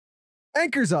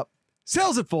Anchors up,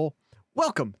 sails at full.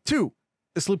 Welcome to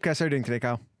the Sloopcast. How are you doing today,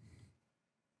 Kyle?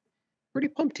 Pretty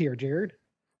pumped here, Jared.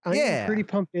 I'm Yeah. pretty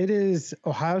pumped. It is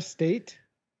Ohio State.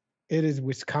 It is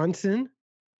Wisconsin.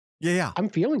 Yeah. I'm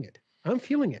feeling it. How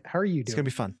are you doing? It's going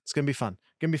to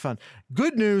be fun.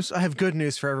 Good news. I have good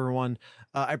news for everyone.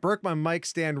 I broke my mic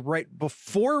stand right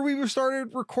before we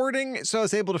started recording, so I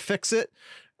was able to fix it.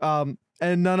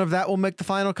 And none of that will make the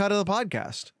final cut of the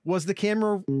podcast. Was the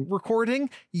camera recording?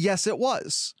 Yes, it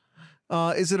was.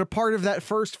 Is it a part of that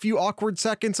first few awkward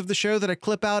seconds of the show that I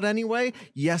clip out anyway?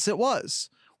 Yes, it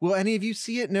was. Will any of you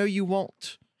see it? No, you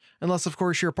won't. Unless, of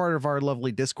course, you're part of our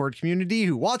lovely Discord community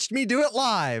who watched me do it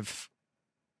live.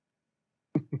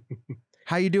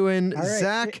 How you doing, All right.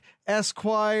 Zach,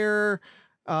 Esquire,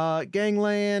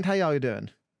 Gangland? How y'all doing?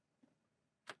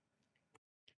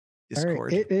 Discord. All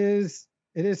right.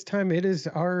 It is time. It is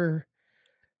our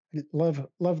love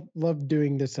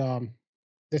doing this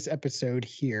this episode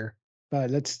here. But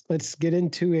let's get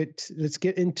into it. Let's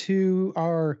get into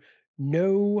our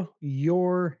Know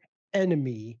Your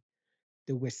Enemy,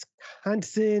 the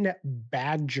Wisconsin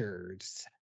Badgers.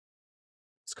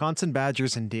 Wisconsin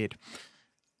Badgers, indeed.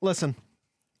 Listen,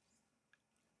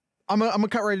 I'm gonna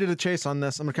cut right to the chase on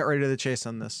this. I'm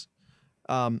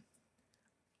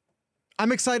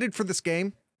excited for this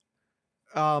game.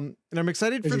 And I'm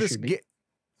excited for this game.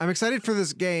 I'm excited for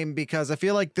this game because I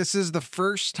feel like this is the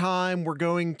first time we're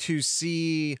going to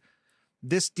see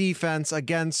this defense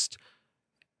against,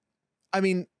 I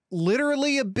mean,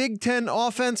 literally a Big Ten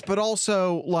offense, but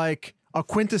also like a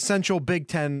quintessential Big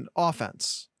Ten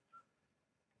offense.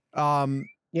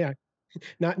 Yeah.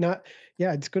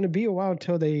 It's going to be a while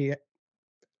until they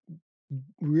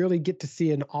really get to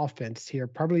see an offense here,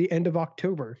 probably end of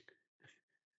October.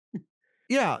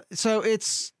 Yeah. So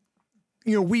it's,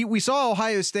 you know, we saw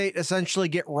Ohio State essentially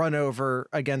get run over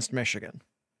against Michigan.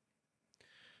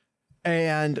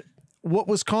 And what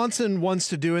Wisconsin wants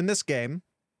to do in this game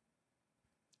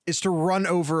is to run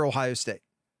over Ohio State.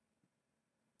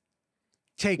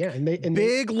 Take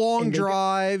big long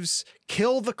drives,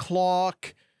 kill the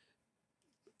clock,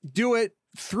 do it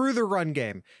through the run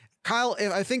game. Kyle,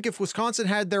 I think if Wisconsin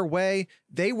had their way,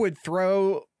 they would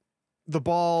throw the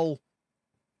ball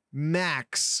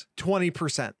max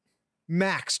 20%.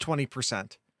 Max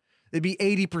 20%. It'd be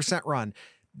 80% run.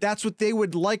 That's what they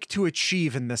would like to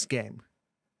achieve in this game.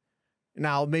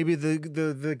 Now, maybe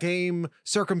the game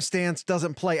circumstance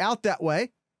doesn't play out that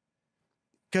way,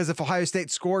 because if Ohio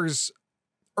State scores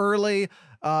early,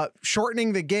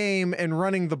 shortening the game and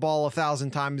running the ball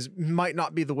 1,000 times might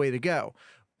not be the way to go.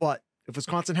 But if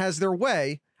Wisconsin has their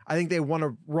way, I think they want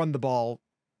to run the ball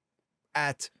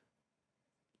at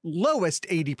lowest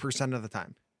 80% of the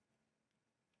time.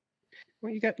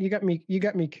 Well, you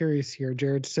got me curious here,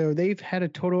 Jared. So they've had a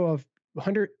total of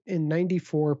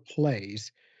 194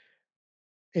 plays,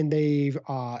 and they've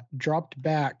dropped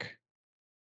back.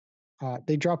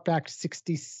 They dropped back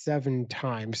 67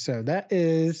 times. So that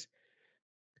is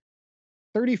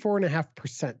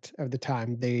 34.5% of the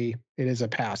time it is a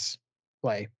pass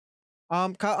play.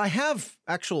 Kyle, I have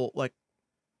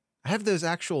those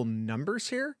actual numbers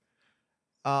here.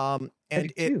 And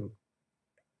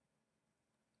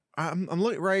I'm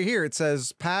looking right here. It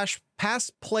says pass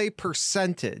play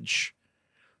percentage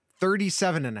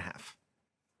 37.5.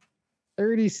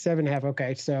 37.5.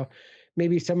 Okay. So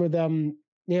maybe some of them,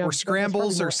 or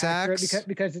scrambles or sacks,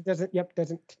 because it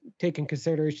doesn't take in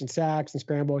consideration sacks and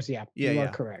scrambles. Yeah. You are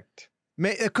correct.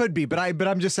 It could be, but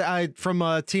I'm just from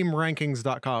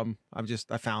teamrankings.com.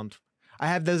 I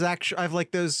have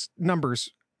those numbers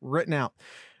written out.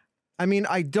 I mean,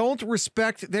 I don't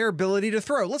respect their ability to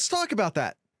throw. Let's talk about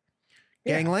that.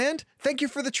 Yeah. Gangland, thank you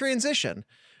for the transition.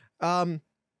 If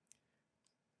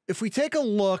we take a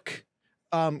look,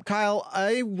 Kyle,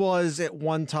 I was at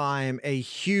one time a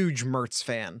huge Mertz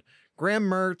fan. Graham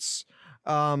Mertz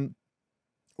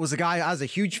was a guy I was a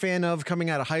huge fan of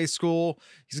coming out of high school.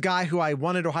 He's a guy who I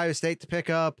wanted Ohio State to pick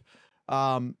up.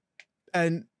 And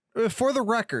for the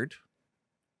record,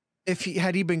 if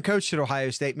had he been coached at Ohio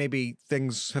State, maybe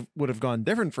things would have gone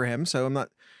different for him. So I'm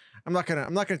not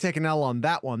gonna take an L on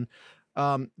that one.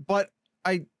 But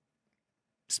I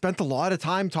spent a lot of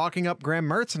time talking up Graham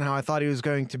Mertz and how I thought he was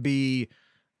going to be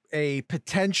a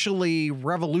potentially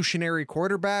revolutionary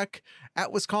quarterback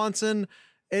at Wisconsin.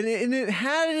 And it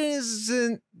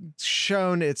hasn't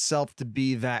shown itself to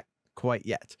be that quite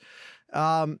yet.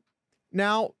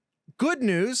 Now, good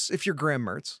news if you're Graham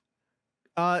Mertz,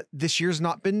 this year's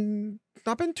not been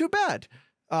too bad.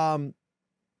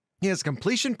 His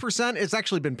completion percent, it's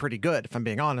actually been pretty good, if I'm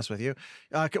being honest with you.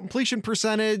 Completion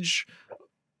percentage,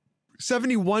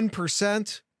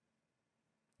 71%.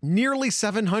 nearly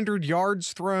 700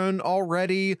 yards thrown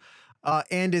already,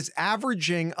 and is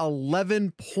averaging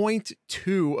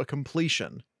 11.2 a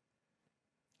completion.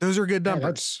 Those are good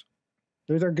numbers.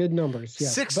 Those are good numbers.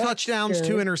 Yes. 6 touchdowns,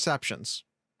 Jared, 2 interceptions.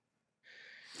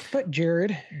 But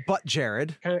Jared,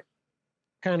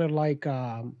 kind of like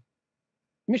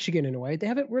Michigan in a way, they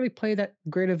haven't really played that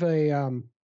great of a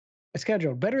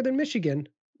schedule. Better than Michigan,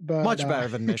 but much better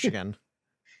than Michigan.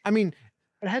 I mean,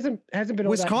 it hasn't been.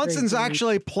 Wisconsin's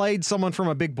actually played someone from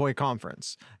a big boy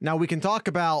conference. Now we can talk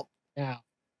about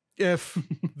if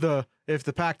the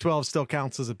Pac-12 still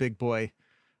counts as a big boy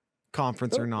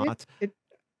conference or not.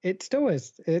 It still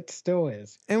is. It still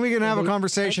is. And we can have a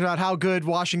conversation about how good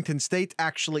Washington State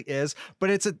actually is,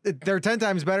 but they're 10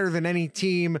 times better than any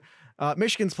team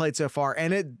Michigan's played so far.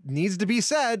 And it needs to be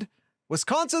said,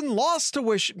 Wisconsin lost to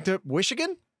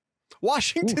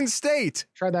Washington State.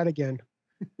 Try that again.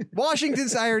 Washington,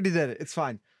 I already did it. It's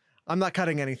fine. I'm not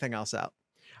cutting anything else out.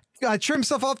 I trim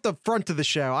stuff off the front of the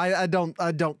show. I don't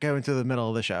go into the middle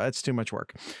of the show. It's too much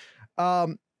work. Now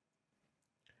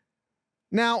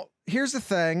here's the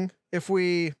thing.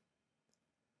 His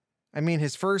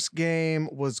first game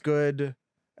was good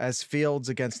as Fields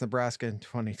against Nebraska in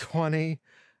 2020.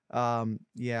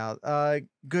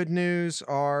 Good news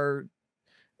are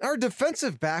our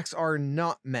defensive backs are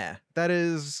not meh. That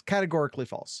is categorically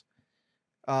false.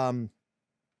 I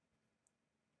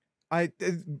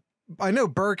know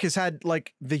Burke has had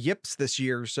like the yips this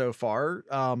year so far.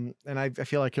 And I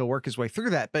feel like he'll work his way through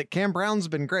that, but Cam Brown's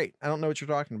been great. I don't know what you're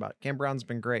talking about. Cam Brown's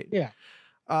been great. Yeah.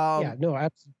 No,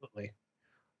 absolutely.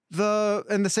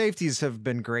 The safeties have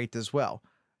been great as well.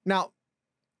 Now,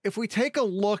 if we take a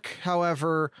look,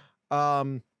 however,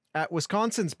 at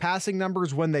Wisconsin's passing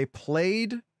numbers when they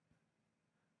played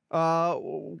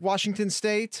Washington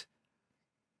State,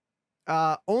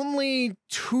 only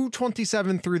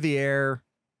 227 through the air,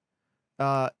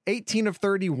 18 of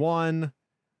 31.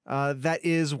 That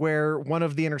is where one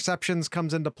of the interceptions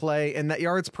comes into play, and that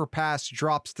yards per pass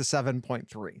drops to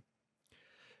 7.3.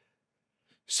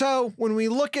 So when we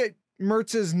look at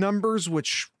Mertz's numbers,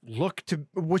 which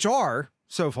are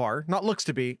so far, not looks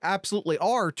to be, absolutely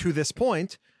are to this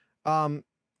point,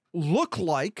 look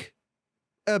like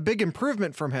a big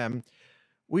improvement from him.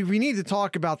 We need to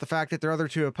talk about the fact that their other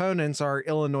two opponents are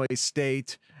Illinois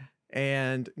State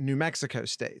and New Mexico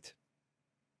State.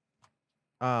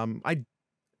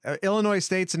 Illinois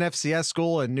State's an FCS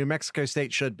school, and New Mexico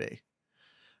State should be.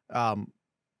 I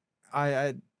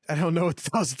don't know what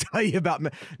else to tell you about New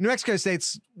Mexico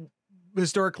State's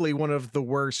historically one of the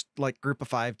worst like group of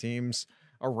 5 teams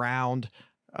around.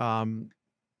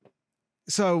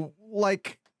 So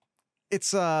like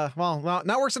it's not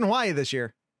worse than Hawaii this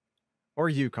year or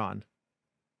UConn,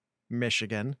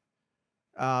 Michigan.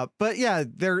 But yeah,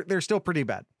 they're still pretty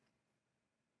bad.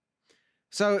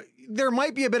 So there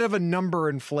might be a bit of a number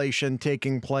inflation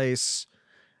taking place.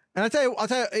 And I'll tell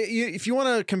you, if you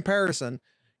want a comparison,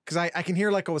 because I can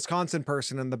hear like a Wisconsin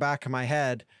person in the back of my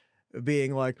head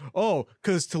being like, oh,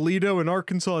 because Toledo and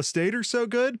Arkansas State are so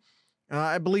good.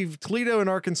 I believe Toledo and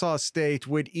Arkansas State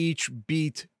would each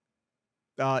beat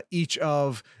each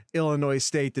of Illinois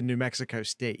State and New Mexico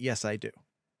State. Yes, I do.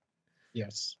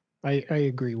 Yes, I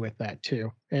agree with that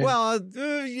too.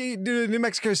 And New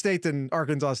Mexico State and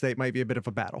Arkansas State might be a bit of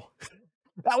a battle.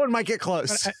 That one might get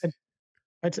close.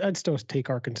 I'd still take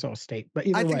Arkansas State, but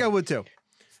I think I would too.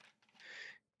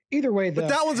 Either way, but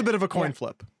that one's a bit of a coin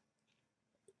flip.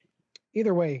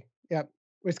 Either way, yeah.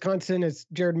 Wisconsin, as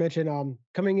Jared mentioned,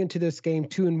 coming into this game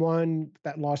 2-1,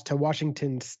 that loss to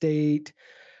Washington State.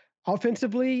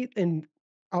 Offensively,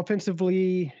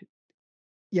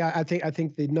 yeah, I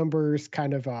think the numbers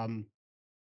kind of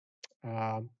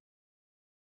I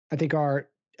think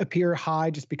appear high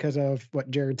just because of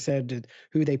what Jared said,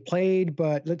 who they played.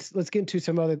 But let's get into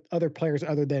some other players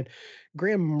other than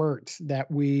Graham Mertz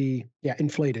that we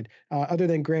inflated. Other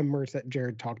than Graham Mertz that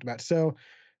Jared talked about. So,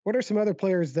 what are some other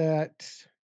players that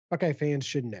Buckeye fans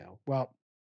should know? Well,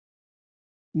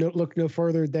 look no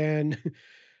further than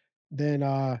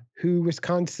who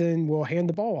Wisconsin will hand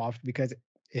the ball off, because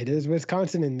it is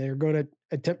Wisconsin and they're going to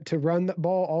attempt to run the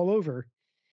ball all over.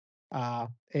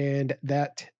 And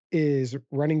that is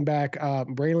running back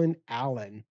Braylon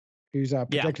Allen, who's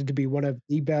projected to be one of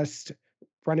the best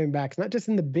running backs, not just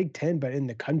in the Big Ten, but in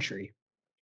the country.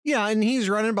 Yeah, and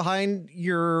he's running behind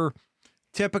your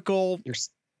typical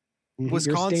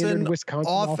Wisconsin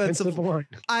offensive line.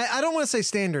 I don't want to say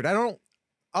standard.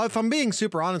 If I'm being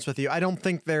super honest with you, I don't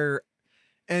think they're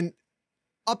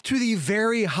up to the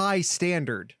very high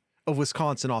standard of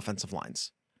Wisconsin offensive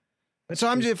lines. So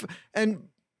I'm just,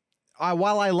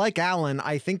 while I like Allen,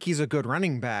 I think he's a good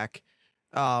running back.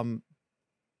 Um,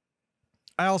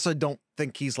 I also don't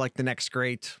think he's like the next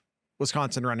great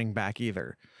Wisconsin running back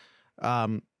either.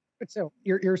 But so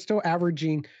you're still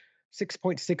averaging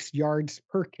 6.6 yards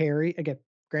per carry. Again,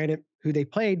 granted who they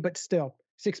played, but still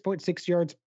 6.6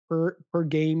 yards per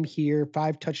game here,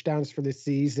 5 touchdowns for the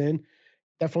season.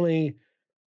 Definitely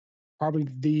probably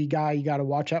the guy you got to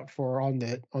watch out for on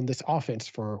this offense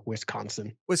for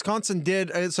Wisconsin. Wisconsin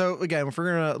did so again. If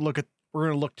we're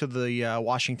gonna look to the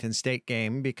Washington State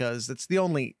game because it's the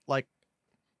only like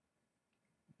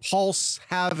pulse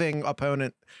having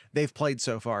opponent they've played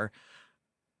so far.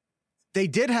 They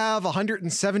did have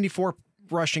 174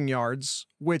 rushing yards,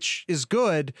 which is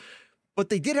good, but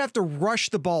they did have to rush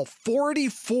the ball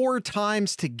 44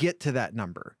 times to get to that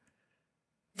number.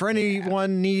 For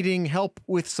anyone needing help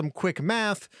with some quick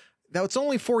math, that's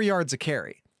only 4 yards a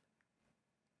carry.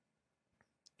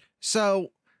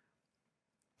 So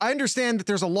I understand that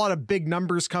there's a lot of big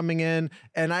numbers coming in,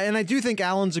 and I do think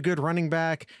Allen's a good running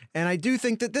back, and I do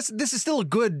think that this is still a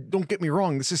good, don't get me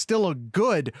wrong, this is still a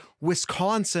good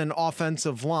Wisconsin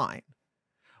offensive line.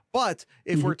 But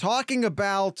if we're talking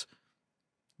about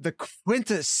the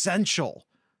quintessential,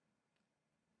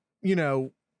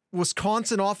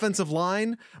 Wisconsin offensive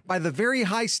line, by the very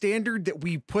high standard that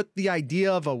we put the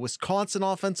idea of a Wisconsin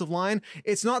offensive line,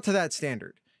 it's not to that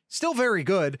standard. Still very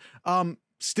good.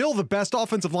 Still the best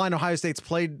offensive line Ohio State's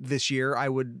played this year, I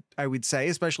would say,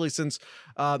 especially since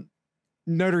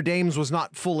Notre Dame's was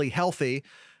not fully healthy.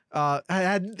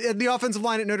 Had the offensive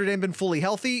line at Notre Dame been fully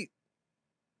healthy,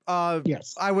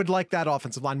 yes, I would like that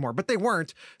offensive line more, but they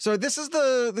weren't. So this is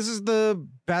the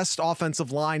best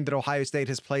offensive line that Ohio State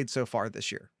has played so far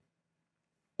this year.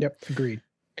 Yep, agreed.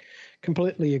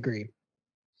 Completely agree.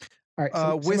 All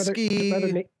right,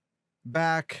 Whiskey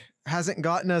back hasn't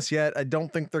gotten us yet. I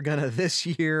don't think they're gonna this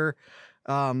year.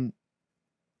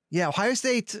 Yeah, Ohio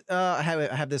State. I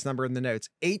have this number in the notes.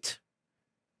 Eight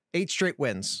straight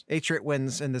wins. 8 straight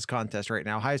wins in this contest right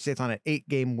now. Ohio State's on an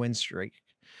 8-game win streak.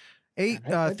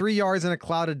 3 yards in a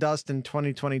cloud of dust in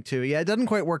 2022. Yeah, it doesn't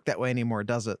quite work that way anymore,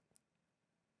 does it?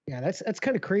 Yeah, that's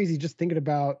kind of crazy. Just thinking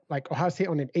about like Ohio State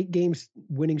on an 8-game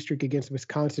winning streak against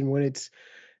Wisconsin, when it's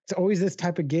always this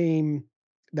type of game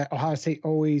that Ohio State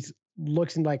always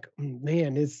looks and like,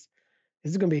 man, this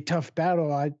is going to be a tough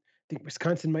battle. I think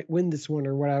Wisconsin might win this one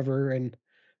or whatever. And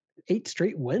 8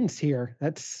 straight wins here.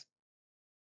 That's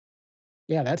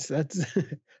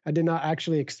I did not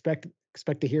actually expect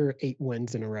to hear 8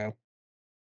 wins in a row.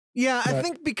 Yeah, I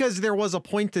think because there was a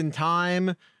point in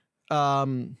time,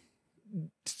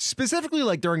 specifically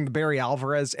like during the Barry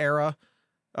Alvarez era,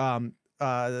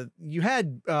 you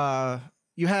had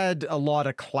a lot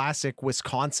of classic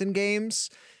Wisconsin games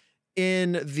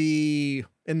in the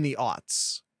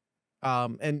aughts,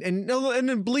 and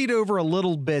then bleed over a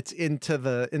little bit into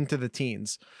the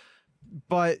teens,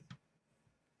 but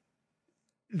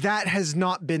that has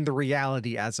not been the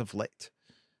reality as of late.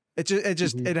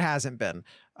 It hasn't been.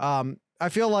 I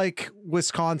feel like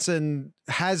Wisconsin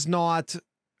has not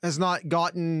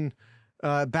gotten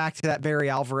back to that Barry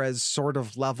Alvarez sort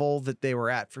of level that they were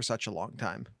at for such a long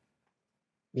time.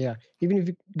 Yeah. Even if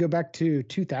you go back to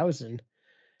 2000,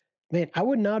 man, I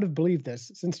would not have believed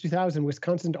this. Since 2000,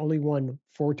 Wisconsin only won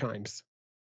 4 times.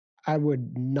 I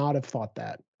would not have thought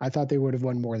that. I thought they would have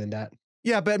won more than that.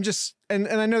 Yeah, but I'm just, and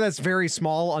I know that's very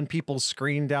small on people's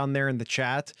screen down there in the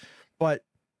chat, but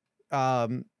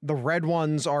the red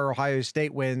ones are Ohio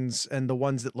State wins and the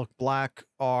ones that look black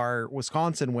are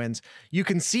Wisconsin wins. You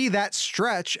can see that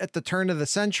stretch at the turn of the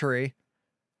century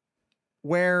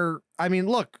where, I mean,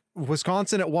 look,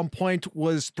 Wisconsin at one point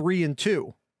was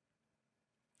 3-2,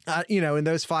 in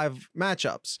those 5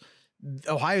 matchups.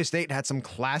 Ohio State had some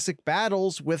classic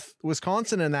battles with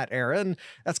Wisconsin in that era. And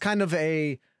that's kind of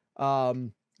a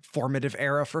formative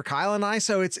era for Kyle and I.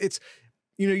 So it's,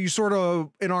 you sort of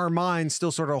in our minds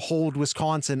still sort of hold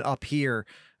Wisconsin up here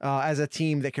as a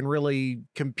team that can really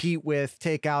compete with,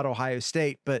 take out Ohio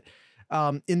State. But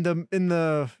in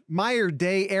the Meyer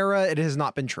Day era, it has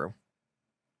not been true.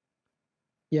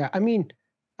 Yeah, I mean,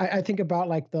 I think about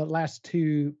like the last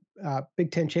 2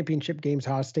 Big Ten championship games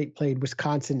Ohio State played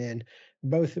Wisconsin in,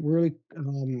 both really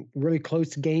really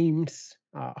close games.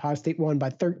 Ohio State won by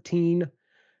 13.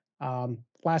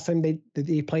 Last time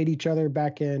they played each other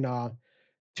back in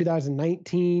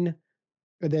 2019.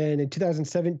 But then in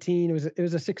 2017, it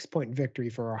was a 6-point victory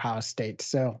for Ohio State.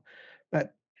 So,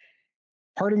 but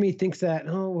part of me thinks that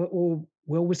will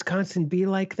Wisconsin be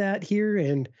like that here?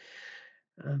 And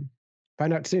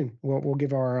find out soon. We'll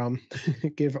give our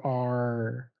give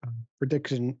our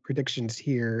predictions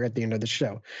here at the end of the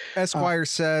show. Esquire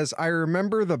says, I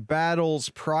remember the battles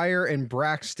Pryor and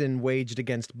Braxton waged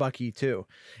against Bucky too.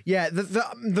 Yeah,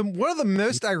 the one of the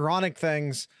most ironic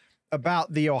things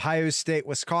about the Ohio State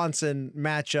Wisconsin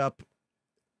matchup,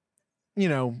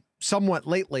 somewhat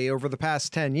lately over the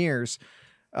past 10 years,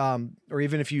 or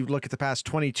even if you look at the past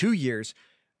 22 years,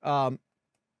 in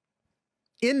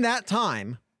that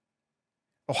time,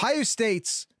 Ohio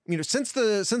State's, since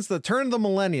the turn of the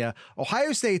millennia,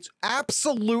 Ohio State's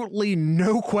absolutely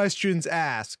no questions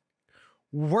asked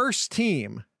worst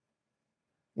team,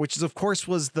 which is of course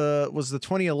was the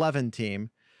 2011 team,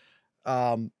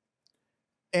 and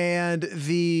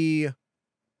I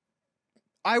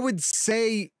would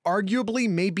say arguably,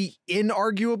 maybe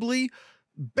inarguably,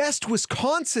 best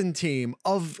Wisconsin team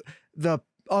of the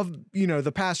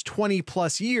past 20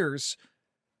 plus years.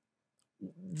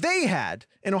 They had,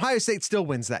 and Ohio State still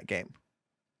wins that game.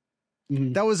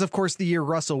 Mm-hmm. That was, of course, the year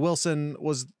Russell Wilson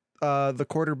was the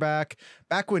quarterback,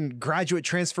 back when graduate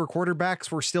transfer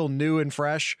quarterbacks were still new and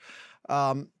fresh.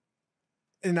 And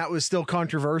that was still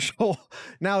controversial.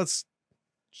 Now it's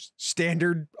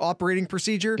standard operating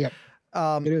procedure. Yep.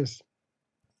 It is.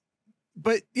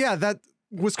 But yeah, that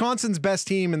Wisconsin's best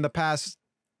team in the past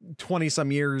 20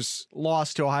 some years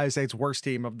lost to Ohio State's worst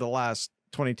team of the last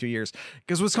 22 years,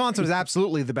 because Wisconsin was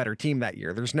absolutely the better team that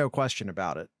year. There's no question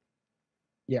about it.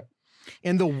 Yep.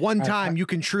 And the one time you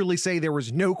can truly say there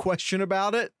was no question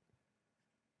about it,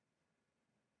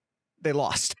 they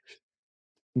lost.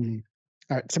 Mm-hmm.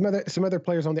 All right. Some other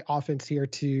players on the offense here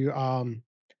to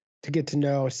get to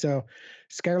know. So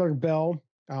Skylar Bell,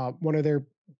 one of their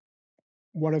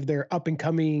up and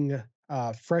coming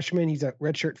freshmen. He's a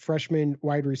redshirt freshman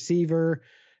wide receiver.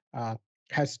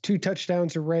 Has 2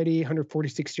 touchdowns already,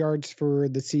 146 yards for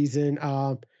the season.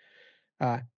 Kamir,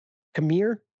 I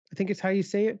think is how you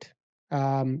say it.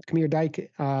 Kamir Dyke,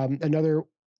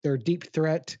 their deep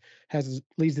threat,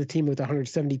 leads the team with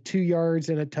 172 yards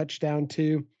and a touchdown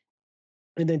too.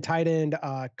 And then tight end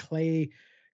Clay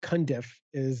Cundiff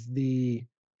is the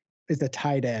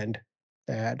tight end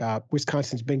that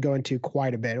Wisconsin's been going to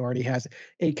quite a bit. Already has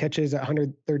 8 catches,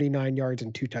 139 yards,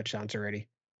 and 2 touchdowns already.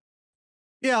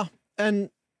 Yeah. And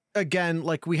again,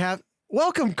 like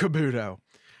welcome Kabuto.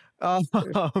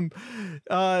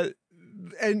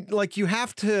 And like you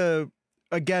have to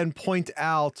again point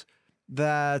out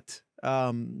that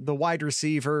the wide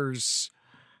receivers,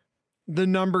 the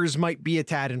numbers might be a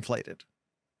tad inflated.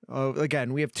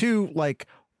 Again, we have 2 like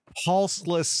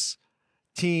pulseless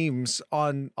teams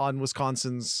on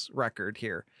Wisconsin's record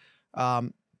here.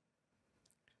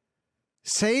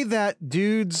 Say that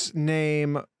dude's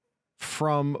name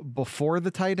from before the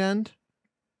tight end.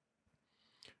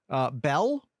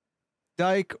 Bell,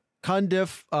 Dyke,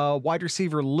 Cundiff, wide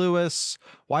receiver Lewis,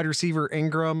 wide receiver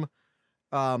Ingram.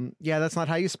 Yeah, that's not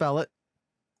how you spell it.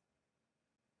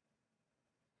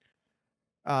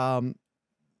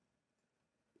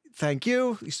 Thank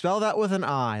you. You spell that with an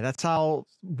I. That's how,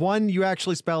 1, you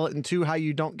actually spell it, and 2, how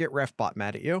you don't get RefBot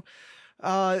mad at you.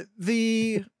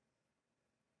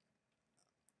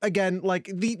 Again, like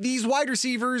these wide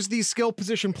receivers, these skill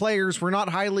position players were not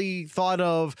highly thought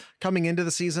of coming into the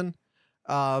season.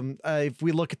 If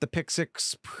we look at the Pick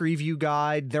 6 preview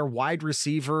guide, their wide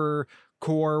receiver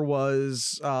core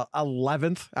was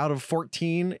 11th out of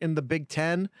 14 in the Big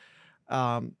Ten.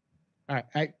 All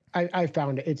right, I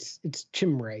found it. It's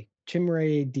Chimray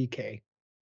DK.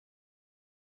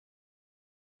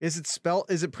 Is it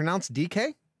pronounced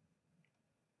DK?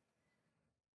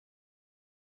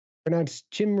 Pronounced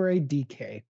Chimray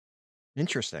DK.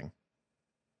 Interesting.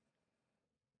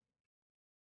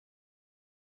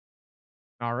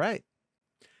 All right.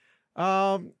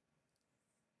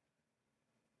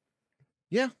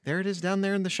 Yeah, there it is down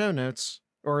there in the show notes,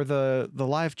 or the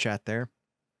live chat there.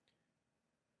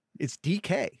 It's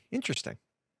DK. Interesting.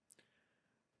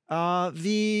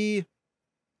 Again,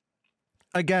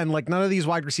 like none of these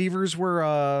wide receivers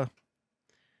were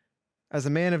as a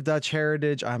man of Dutch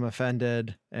heritage, I'm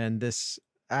offended, and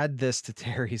add this to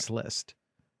Terry's list.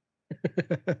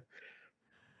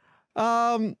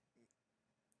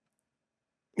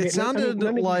 It sounded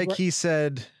like he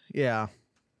said, yeah.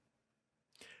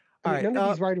 None of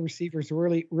these wide receivers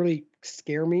really, really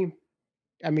scare me.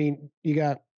 I mean, you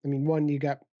got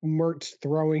Mertz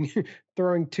throwing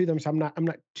to them, so I'm not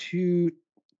too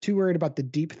worried about the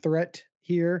deep threat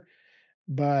here.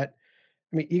 But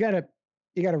I mean, you got a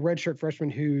redshirt freshman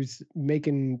who's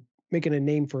making a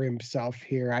name for himself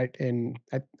here. I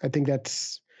think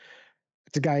that's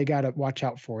a guy you got to watch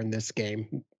out for in this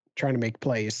game, trying to make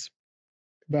plays.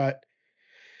 But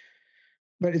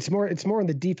but it's more on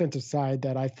the defensive side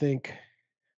that I think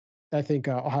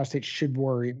Ohio State should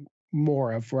worry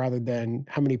more of rather than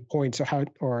how many points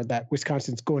or that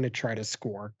Wisconsin's going to try to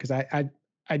score, because I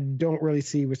don't really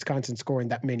see Wisconsin scoring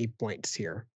that many points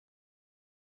here.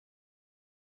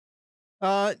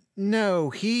 No,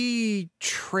 he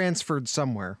transferred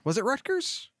somewhere. Was it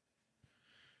Rutgers?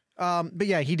 But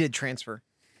yeah, he did transfer.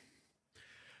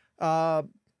 Yeah,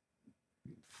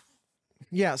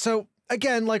 so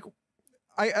again, like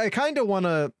I kind of want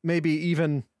to maybe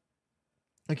even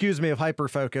accuse me of hyper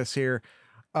focus here.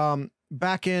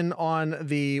 Back in on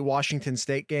the Washington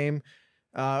State game,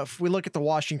 if we look at the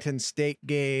Washington State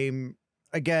game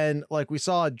again, like we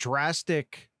saw a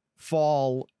drastic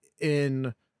fall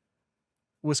in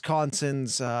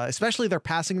Wisconsin's, especially their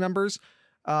passing numbers.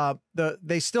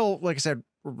 They still, like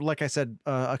I said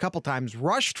a couple times,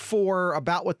 rushed for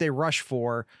about what they rushed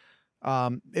for,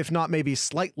 if not maybe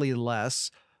slightly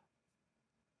less.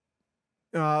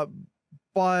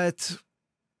 But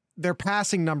their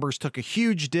passing numbers took a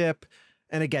huge dip.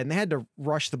 And again, they had to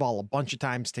rush the ball a bunch of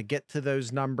times to get to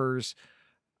those numbers.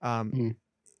 What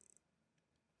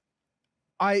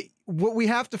we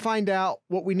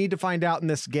need to find out in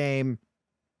this game,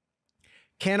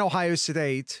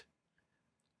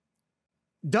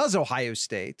 does Ohio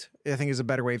State, I think is a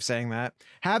better way of saying that,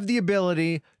 have the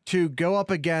ability to go up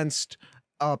against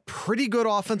a pretty good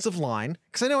offensive line?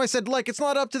 Because I know I said, like, it's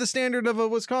not up to the standard of a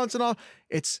Wisconsin.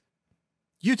 It's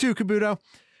you too, Kabuto.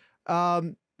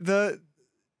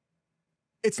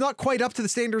 It's not quite up to the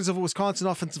standards of a Wisconsin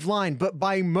offensive line, but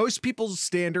by most people's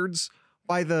standards,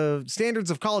 by the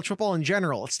standards of college football in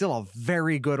general, it's still a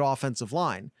very good offensive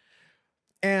line.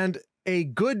 And a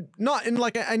good, not in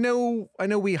like, I know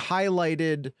we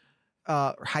highlight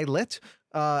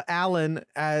Allen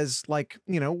as, like,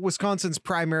 Wisconsin's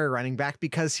primary running back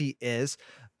because he is,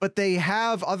 but they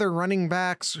have other running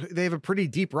backs. They have a pretty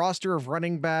deep roster of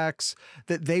running backs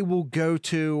that they will go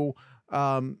to.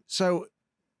 So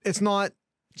it's not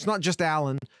just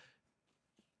Allen.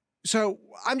 So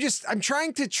I'm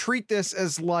trying to treat this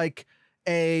as like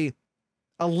a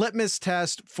litmus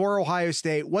test for Ohio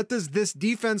State. What does this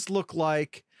defense look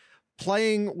like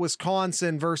playing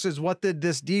Wisconsin versus what did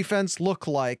this defense look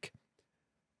like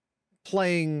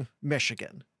playing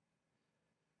Michigan?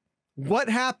 What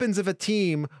happens if a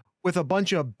team with a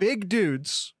bunch of big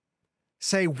dudes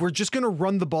say, we're just going to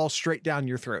run the ball straight down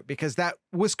your throat? Because that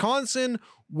Wisconsin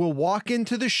will walk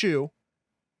into the shoe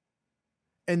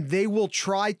and they will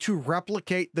try to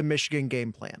replicate the Michigan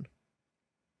game plan.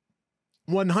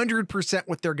 100%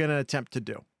 what they're going to attempt to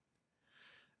do.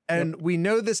 And we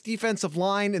know this defensive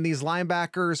line and these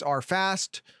linebackers are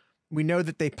fast. We know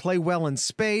that they play well in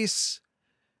space.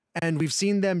 And we've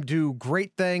seen them do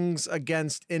great things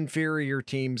against inferior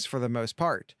teams for the most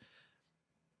part.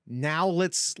 Now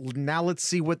let's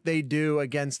see what they do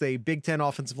against a Big Ten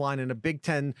offensive line and a Big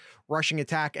Ten rushing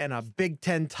attack and a Big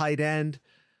Ten tight end.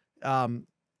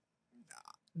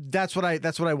 That's what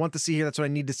I want to see here. That's what I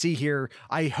need to see here.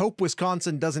 I hope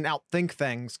Wisconsin doesn't outthink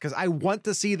things, because I want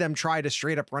to see them try to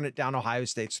straight up run it down Ohio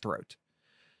State's throat.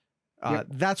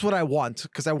 That's what I want,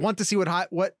 because I want to see what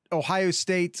Ohio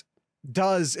State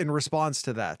does in response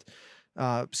to that.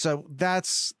 So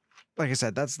that's, like I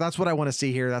said, that's what I want to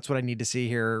see here. That's what I need to see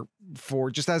here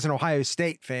for, just as an Ohio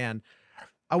State fan.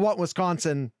 I want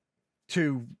Wisconsin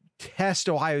to test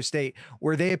Ohio State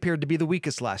where they appeared to be the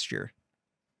weakest last year.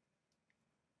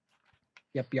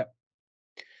 Yep.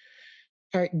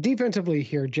 All right, defensively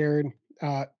here, Jared.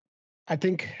 I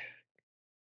think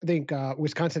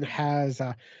Wisconsin has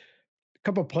a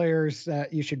couple of players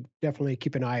that you should definitely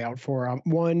keep an eye out for.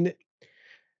 One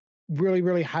really,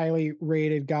 really highly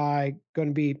rated guy going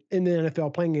to be in the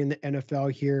NFL, playing in the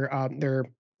NFL here. Their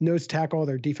nose tackle,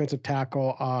 their defensive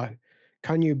tackle,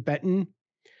 Kanyu Benton.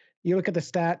 You look at the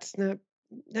stats,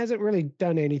 hasn't really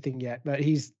done anything yet, but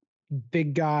he's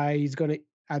big guy.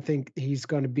 I think he's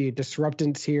going to be a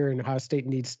disruptance here, and Ohio State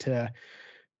needs to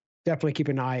definitely keep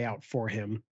an eye out for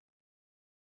him.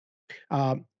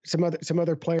 Some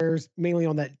other players, mainly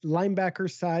on that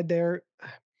linebacker side there.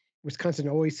 Wisconsin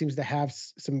always seems to have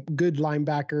some good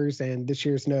linebackers, and this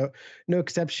year's no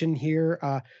exception here.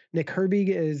 Nick Herbig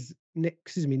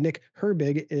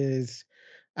is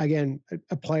again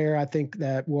a player I think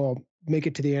that will make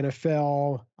it to the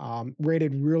NFL.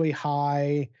 Rated really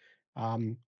high,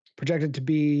 projected to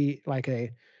be like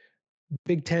a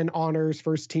Big Ten honors,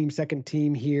 first team, second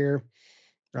team here.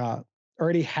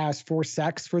 Already has 4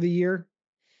 sacks for the year.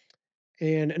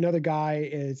 And another guy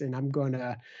is, and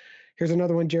here's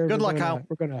another one, Jared. Good luck, Kyle.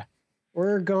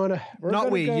 We're gonna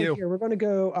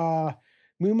go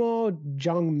Mumo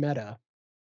Jongmeta.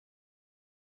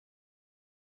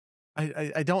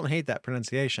 I don't hate that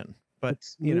pronunciation, but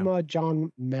It's Numa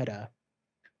John Meta.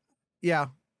 Yeah.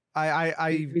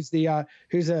 Who's the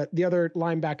other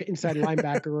linebacker, inside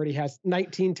linebacker, already has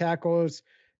 19 tackles,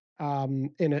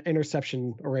 in an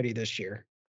interception already this year.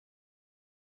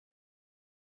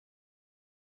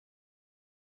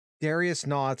 Darius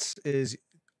Knotts is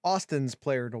Austin's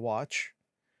player to watch.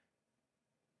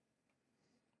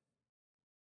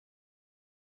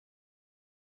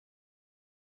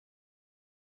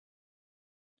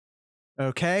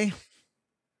 Okay.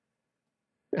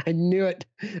 I knew it.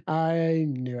 I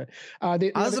knew it. I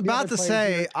was about to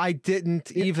say here, I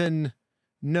didn't even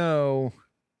know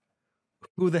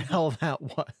who the hell that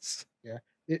was. Yeah.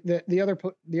 The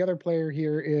other player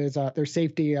here is their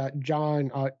safety, John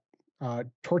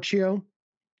Torchio.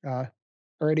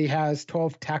 Already has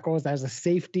 12 tackles as a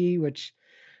safety, which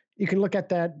you can look at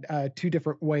that two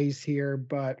different ways here,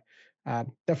 but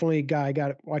definitely a guy got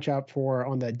to watch out for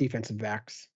on the defensive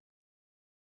backs.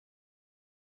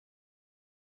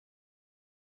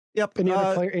 Yep.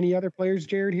 Any other players,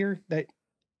 Jared, here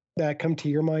that come to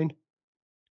your mind?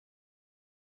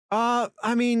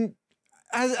 I mean,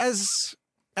 as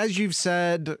you've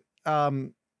said,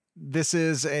 this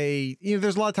is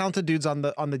there's a lot of talented dudes on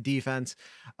the defense.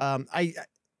 I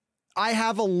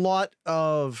have a lot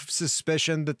of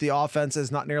suspicion that the offense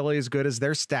is not nearly as good as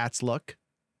their stats look.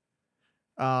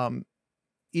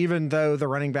 Even though the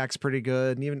running back's pretty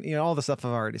good, and even all the stuff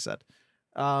I've already said.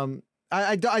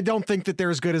 I don't think that they're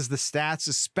as good as the stats,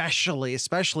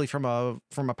 especially from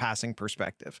a passing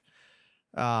perspective.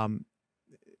 I'm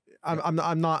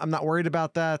not worried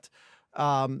about that.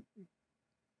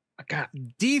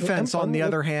 Defense, on the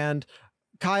other hand,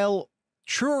 Kyle,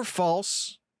 true or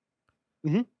false?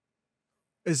 Mm-hmm.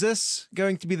 Is this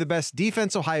going to be the best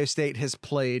defense Ohio State has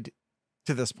played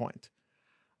to this point?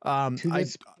 To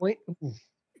this point?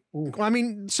 Ooh. I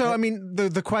mean,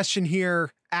 the question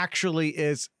here actually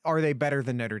is, are they better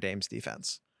than Notre Dame's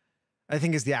defense? I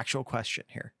think is the actual question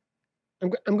here.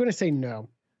 I'm going to say no.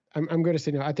 I'm going to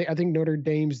say no. I think Notre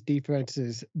Dame's defense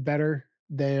is better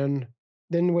than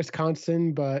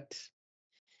Wisconsin, but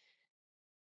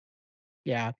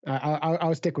yeah,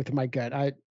 I'll stick with my gut.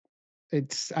 I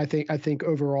think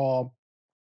overall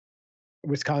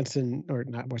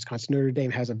Notre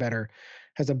Dame has a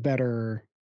better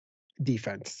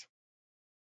defense.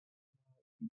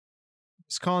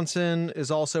 Wisconsin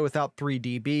is also without 3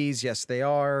 DBs. Yes, they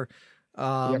are.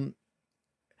 Yep.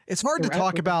 It's hard to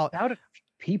talk about without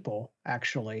people,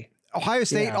 actually. Ohio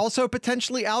State also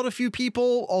potentially out a few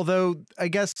people, although I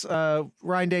guess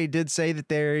Ryan Day did say that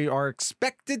they are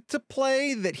expected to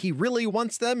play, that he really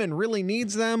wants them and really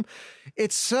needs them.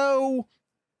 It's so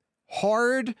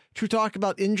hard to talk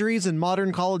about injuries in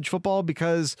modern college football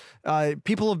because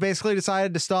people have basically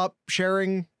decided to stop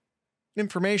sharing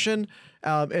information,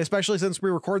 especially since we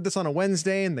record this on a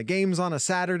Wednesday and the game's on a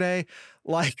Saturday.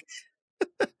 Like,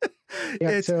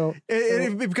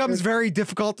 it becomes very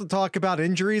difficult to talk about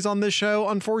injuries on this show,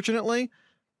 unfortunately.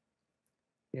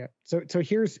 Yeah. So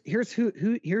here's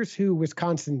who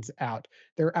Wisconsin's out.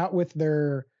 They're out with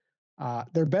their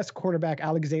best quarterback,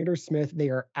 Alexander Smith. They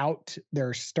are out.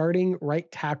 They're starting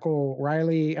right tackle,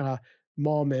 Riley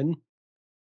Mallman.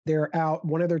 They're out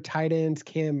one of their tight ends,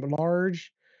 Cam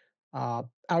Large.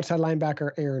 Outside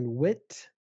linebacker Aaron Witt,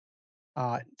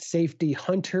 safety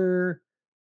Hunter,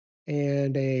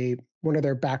 and one of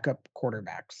their backup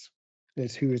quarterbacks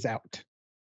is who is out.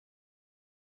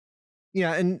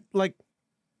 Yeah, and like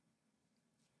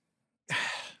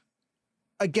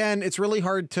again, it's really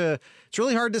hard to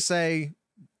say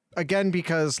again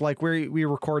because like we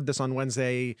record this on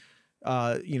Wednesday,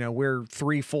 we're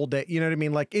 3 full day, you know what I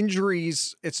mean? Like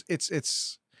injuries,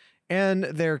 it's and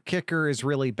their kicker is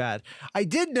really bad. I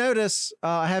have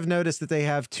noticed that they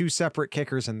have 2 separate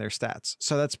kickers in their stats.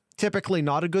 So that's typically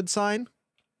not a good sign.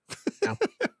 No,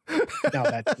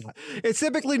 that's not. It's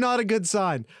typically not a good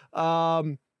sign.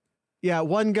 One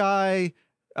guy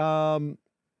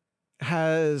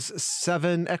has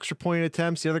 7 extra point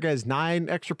attempts. The other guy has 9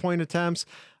 extra point attempts.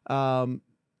 They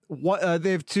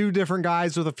have 2 different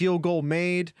guys with a field goal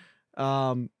made.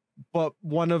 But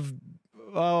one of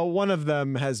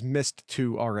them has missed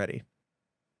 2 already.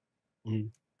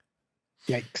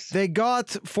 Yikes. They got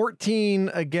 14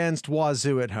 against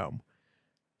Wazoo at home.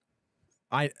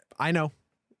 I know.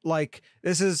 Like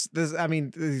this I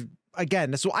mean,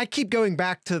 again, so I keep going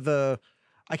back to the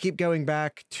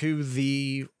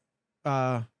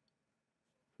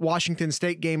Washington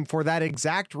State game for that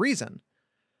exact reason.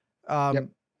 I'd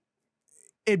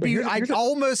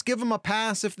almost give them a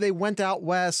pass if they went out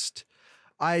west.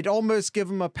 I'd almost give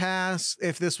them a pass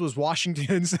if this was Washington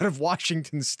instead of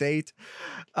Washington State.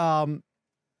 I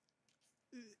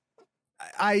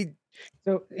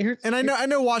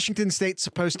know Washington State's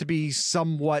supposed to be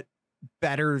somewhat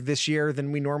better this year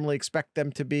than we normally expect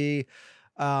them to be.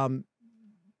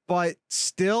 But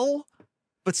still,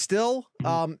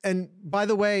 and by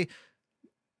the way,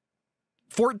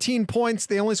 14 points.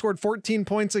 They only scored 14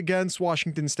 points against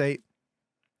Washington State.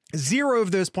 0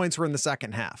 of those points were in the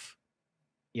second half.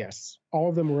 Yes. All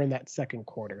of them were in that second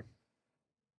quarter.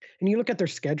 And you look at their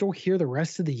schedule here the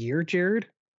rest of the year, Jared,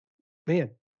 man,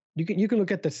 you can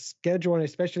look at the schedule and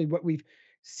especially what we've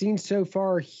seen so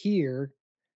far here.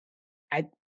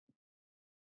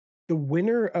 The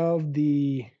winner of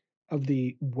the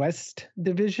West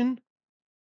Division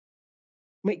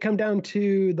might come down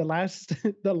to the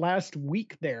last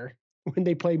week there when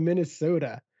they play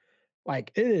Minnesota.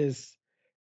 Like it is.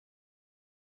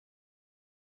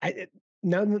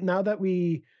 Now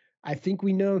that I think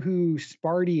we know who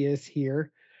Sparty is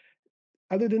here.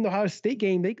 Other than the Ohio State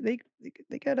game, they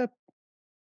got a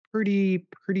pretty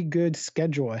good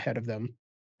schedule ahead of them.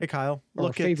 Hey Kyle,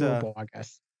 look favorable, I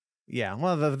guess. Yeah,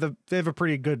 well, they have a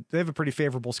pretty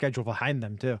favorable schedule behind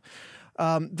them too.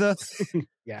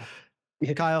 Yeah,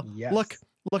 Kyle, yes.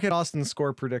 look at Austin's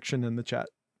score prediction in the chat.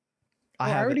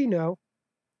 I already know.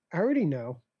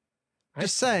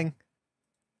 Just saying.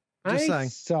 I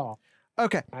saw.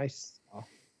 Okay. I saw.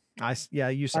 Yeah,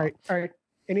 you saw. All right.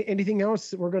 Anything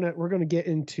else? We're gonna get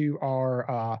into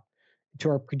our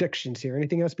predictions here.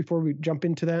 Anything else before we jump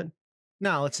into that?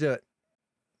 No, let's do it.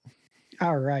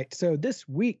 All right. So this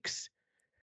week's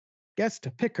guest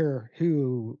picker,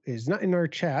 who is not in our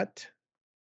chat,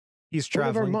 he's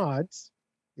traveling. One of our mods,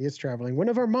 he is traveling. One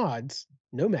of our mods,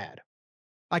 Nomad.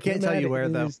 I can't tell you where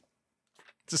though.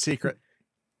 It's a secret.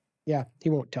 Yeah, he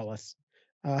won't tell us.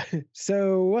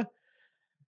 So,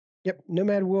 yep,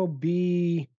 Nomad will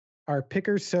be our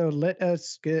picker. So let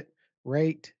us get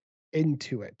right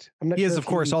into it. He is, of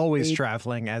course, always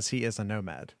traveling as he is a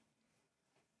nomad.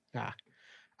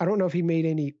 I don't know if he made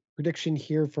any prediction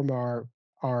here from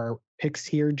our picks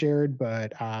here, Jared,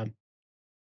 but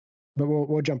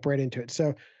we'll jump right into it.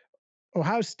 So,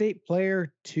 Ohio State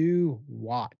player to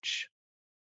watch.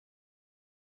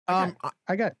 I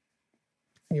got.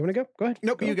 You want to go? Go ahead.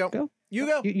 Nope. You go. You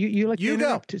go. You like you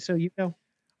go. So you go.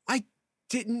 I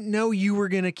didn't know you were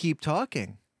gonna keep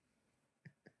talking.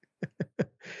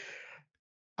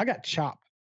 I got Chop.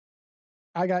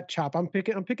 I'm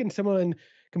picking someone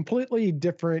completely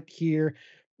different here.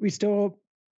 We still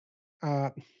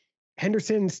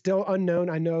Henderson's still unknown.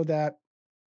 I know that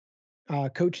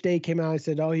Coach Day came out and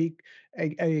said, "Oh, I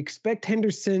expect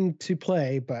Henderson to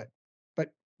play, but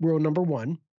rule number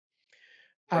one."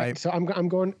 Right. So I'm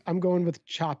going with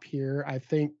Chop here. I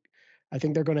think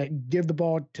they're going to give the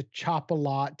ball to Chop a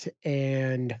lot,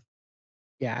 and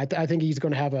yeah, I think he's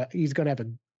going to have a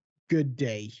good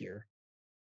day here.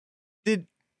 Did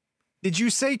you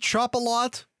say chop a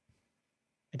lot?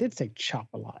 I did say chop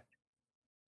a lot.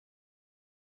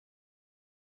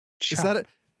 Chop.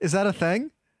 Is that a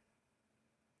thing?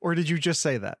 Or did you just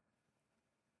say that?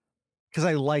 Because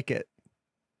I like it.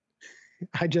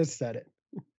 I just said it.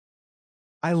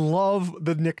 I love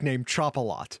the nickname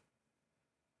Chop-a-Lot.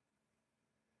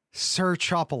 Sir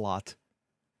Chop-a-Lot.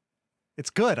 It's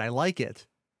good. I like it.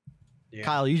 Yeah.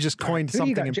 Kyle, you just coined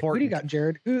something important. Who do you got,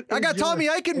 Jared? I got Tommy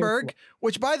Eichenberg,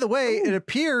 which, by the way, it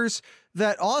appears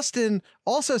that Austin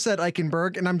also said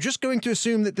Eichenberg, and I'm just going to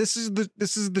assume that this is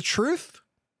the truth,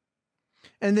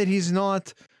 and that he's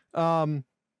not trying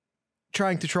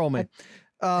to troll me.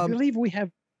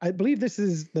 I believe this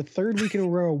is the third week in a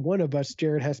row one of us,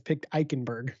 Jared, has picked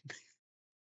Eichenberg.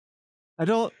 I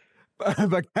don't.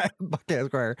 Buckeye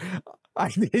Square. I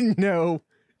didn't know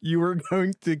you were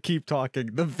going to keep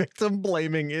talking. The victim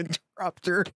blaming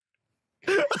interrupter.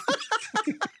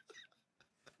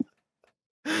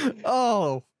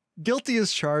 Oh, guilty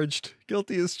as charged.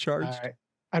 Guilty as charged. All right.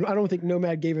 I don't think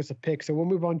Nomad gave us a pick, so we'll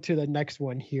move on to the next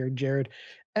one here, Jared.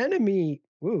 Enemy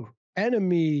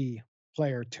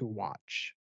player to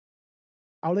watch.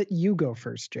 I'll let you go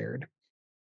first, Jared.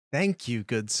 Thank you,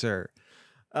 good sir.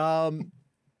 I'm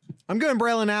going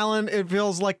Braylon Allen. It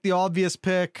feels like the obvious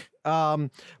pick. But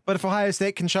if Ohio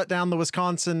State can shut down the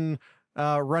Wisconsin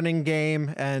running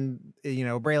game, and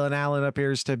Braylon Allen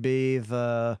appears to be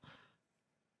the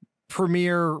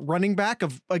premier running back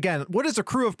of, again, what is a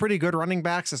crew of pretty good running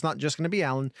backs? It's not just going to be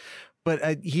Allen,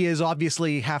 but he is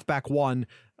obviously halfback one.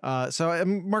 So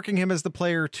I'm marking him as the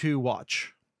player to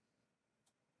watch.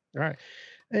 All right.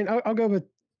 And I'll go with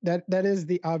that. That is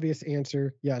the obvious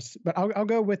answer. Yes. But I'll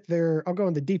go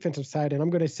on the defensive side, and I'm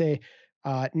going to say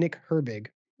Nick Herbig.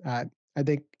 I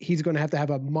think he's going to have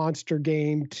a monster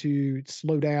game to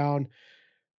slow down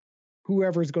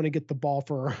whoever is going to get the ball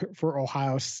for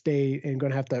Ohio State, and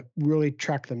going to have to really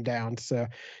track them down. So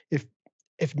if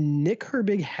Nick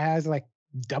Herbig has like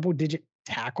double-digit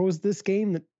tackles this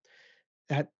game,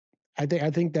 that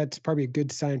I think that's probably a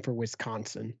good sign for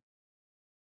Wisconsin.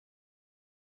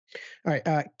 All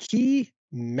right, key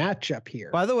matchup here.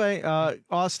 By the way,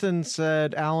 Austin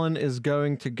said Allen is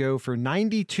going to go for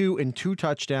 92 and 2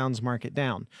 touchdowns, mark it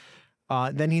down.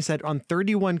 Then he said on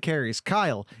 31 carries.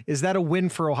 Kyle, is that a win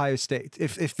for Ohio State?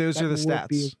 If those are the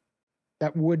stats,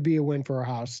 that would be a win for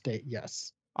Ohio State.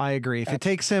 Yes, I agree. If it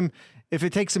takes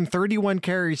him 31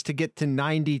 carries to get to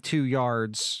 92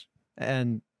 yards,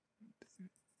 and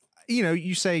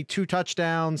you say 2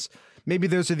 touchdowns, maybe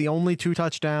those are the only 2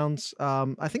 touchdowns.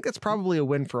 I think that's probably a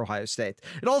win for Ohio State.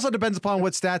 It also depends upon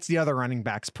what stats the other running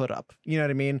backs put up. You know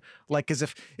what I mean? Like, because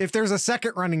if there's a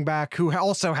second running back who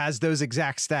also has those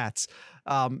exact stats,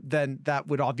 then that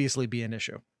would obviously be an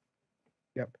issue.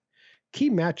 Yep. Key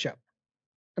matchup.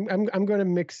 I'm going to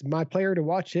mix my player to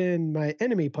watch and my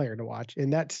enemy player to watch,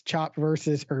 and that's Chop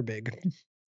versus Herbig.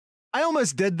 I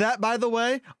almost did that, by the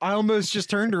way. I almost just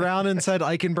turned around and said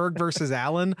Eichenberg versus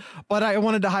Allen, but I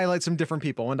wanted to highlight some different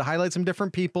people.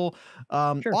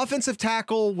 Sure. Offensive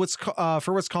tackle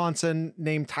for Wisconsin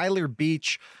named Tyler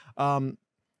Beach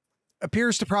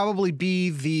appears to probably be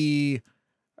the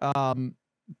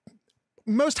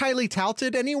most highly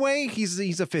touted anyway. He's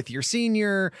a 5th-year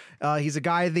senior. He's a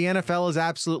guy the NFL is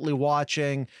absolutely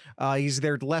watching. He's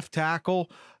their left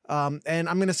tackle. And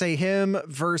I'm going to say him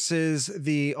versus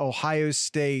the Ohio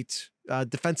State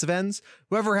defensive ends,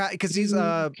 because he's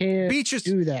Beach is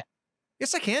do that.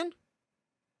 Yes, I can.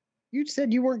 You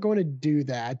said you weren't going to do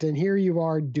that, and here you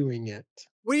are doing it.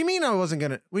 What do you mean I wasn't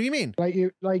going to? What do you mean?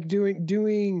 Like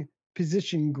doing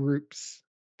position groups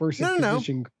versus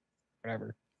position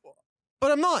whatever.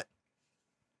 But I'm not.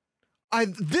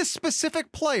 This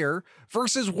specific player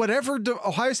versus whatever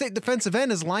Ohio State defensive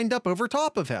end is lined up over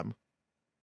top of him.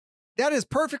 That is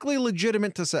perfectly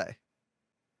legitimate to say.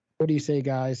 What do you say,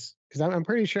 guys? Because I'm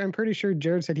pretty sure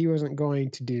Jared said he wasn't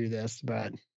going to do this,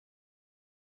 but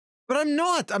I'm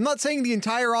not. I'm not saying the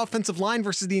entire offensive line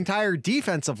versus the entire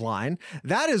defensive line.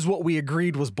 That is what we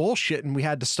agreed was bullshit and we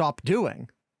had to stop doing.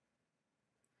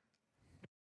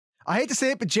 I hate to say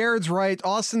it, but Jared's right.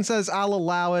 Austin says I'll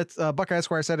allow it. Buckeye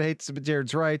Esquire said I hate to say it, but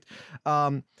Jared's right.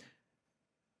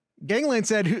 Gangland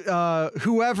said,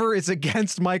 whoever is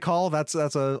against my call, that's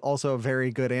also a very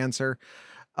good answer.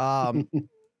 Yeah.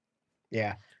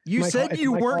 You said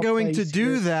you weren't going to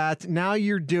do that. Now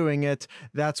you're doing it.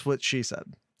 That's what she said.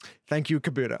 Thank you,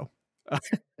 Kabuto.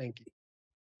 Thank you.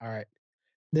 All right.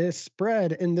 The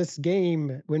spread in this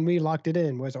game, when we locked it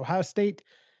in, was Ohio State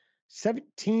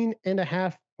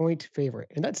 17.5 point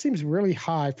favorite. And that seems really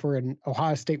high for an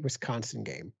Ohio State Wisconsin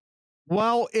game.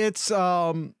 Well, it's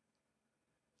up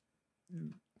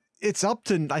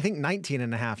to, I think,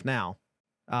 19.5 now.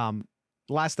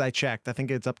 Last I checked, I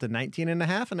think it's up to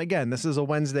 19.5. And again, this is a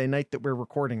Wednesday night that we're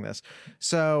recording this.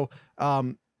 So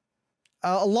a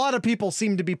lot of people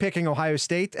seem to be picking Ohio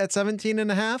State at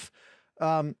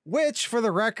 17.5, which for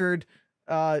the record,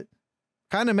 kind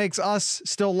of makes us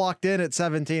still locked in at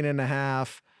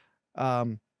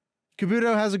 17.5.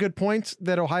 Kabuto has a good point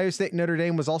that Ohio State Notre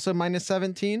Dame was also minus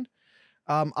 17.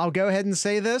 I'll go ahead and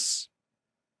say this.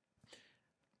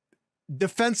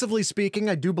 Defensively speaking,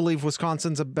 I do believe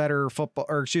Wisconsin's a better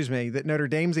that Notre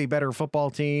Dame's a better football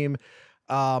team.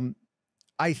 I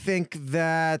think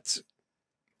that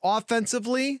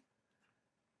offensively,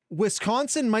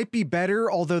 Wisconsin might be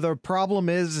better, although the problem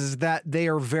is that they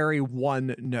are very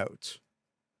one note.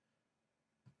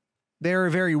 They're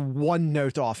a very one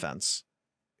note offense.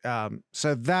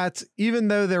 So that even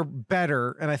though they're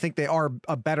better, and I think they are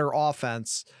a better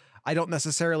offense, I don't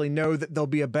necessarily know that they'll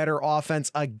be a better offense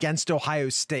against Ohio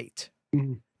State.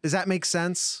 Mm-hmm. Does that make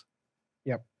sense?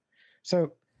 Yep.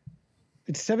 So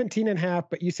it's 17.5,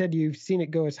 but you said you've seen it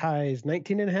go as high as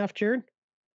 19.5, Jared?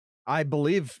 I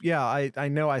believe. Yeah, I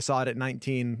know I saw it at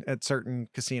 19 at certain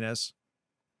casinos.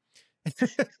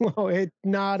 Well, it's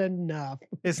not enough.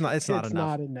 It's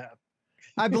not enough.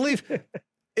 I believe.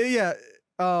 Yeah.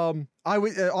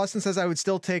 Austin says I would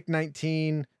still take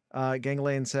 19.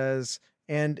 Gangland says,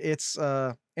 and it's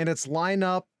line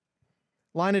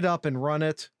it up and run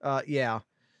it. Yeah.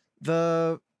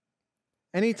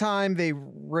 Anytime they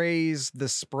raise the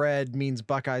spread means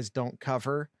Buckeyes don't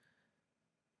cover.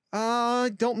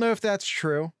 Don't know if that's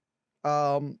true.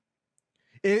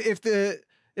 If the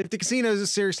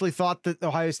casinos seriously thought that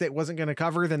Ohio State wasn't going to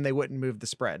cover, then they wouldn't move the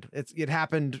spread. It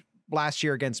happened last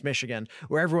year against Michigan,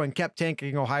 where everyone kept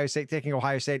taking Ohio State, taking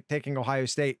Ohio State, taking Ohio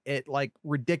State at like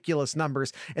ridiculous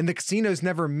numbers, and the casinos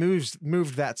never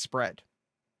moved that spread.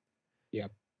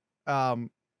 Yep.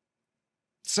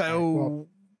 So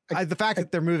the fact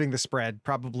that they're moving the spread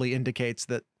probably indicates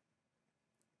that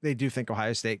they do think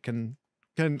Ohio State can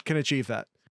achieve that.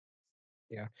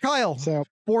 Yeah. Kyle, so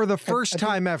for the first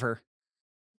time ever.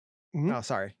 Mm-hmm. Oh,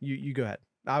 sorry. You go ahead.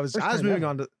 I was moving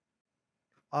on to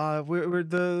we're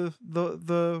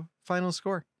the final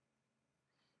score.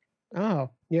 Oh,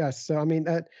 yes. So I mean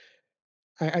that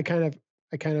I kind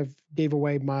of gave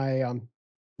away my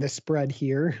the spread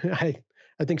here.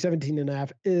 I think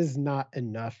 17.5 is not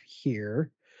enough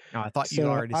here. Oh, I thought you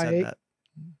already said that.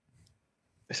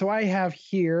 So I have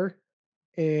here,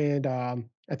 and I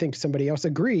think somebody else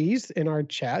agrees in our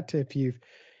chat if you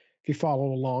follow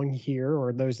along here,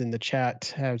 or those in the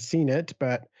chat have seen it,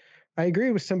 but I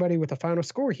agree with somebody with a final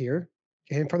score here.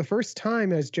 And for the first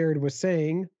time, as Jared was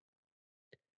saying,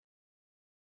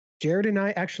 Jared and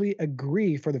I actually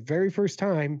agree for the very first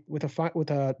time with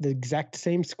the exact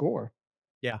same score.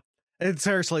 Yeah. And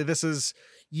seriously, this is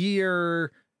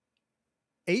year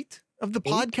 8 of the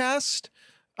podcast.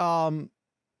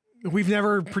 We've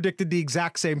never predicted the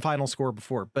exact same final score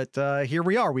before, but here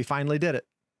we are. We finally did it.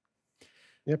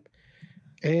 Yep.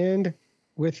 And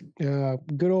with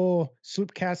good old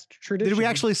Sloopcast tradition. Did we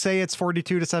actually say it's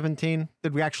 42-17?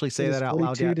 Did we actually say that out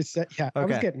loud yet? Yeah, okay. I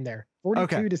was getting there.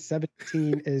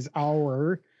 42-17 is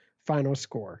our final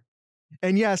score.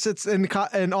 And yes, it's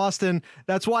in Austin.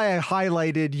 That's why I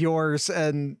highlighted yours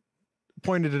and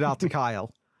pointed it out to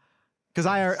Kyle. Because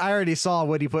I already saw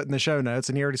what he put in the show notes,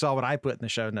 and he already saw what I put in the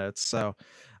show notes. So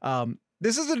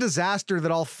this is a disaster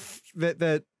that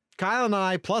that Kyle and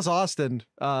I plus Austin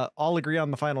all agree on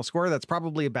the final score. That's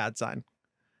probably a bad sign.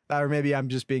 Or maybe I'm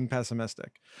just being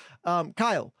pessimistic.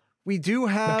 Kyle, we do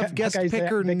have guest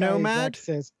picker Nomad.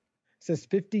 Says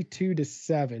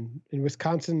 52-7, and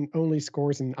Wisconsin only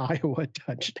scores an Iowa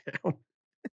touchdown.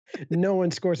 No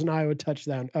one scores an Iowa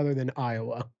touchdown other than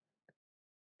Iowa.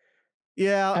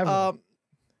 Yeah.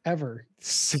 Ever.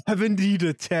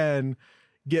 70-10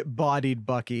 get bodied,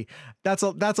 Bucky. That's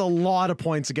a lot of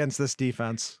points against this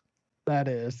defense. That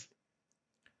is.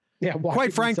 Yeah.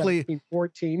 Quite frankly,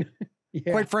 14.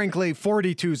 Yeah. Quite frankly,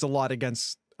 42 is a lot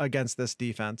against this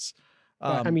defense.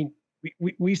 I mean,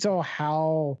 we saw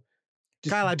how.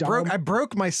 Kyle, I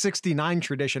broke my 69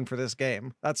 tradition for this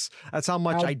game. That's how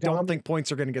much I don't think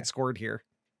points are going to get scored here.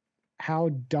 How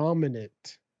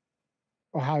dominant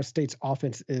Ohio State's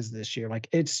offense is this year. Like,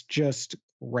 it's just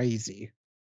crazy.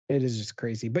 It is just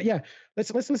crazy. But yeah,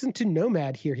 let's listen to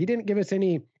Nomad here. He didn't give us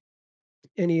any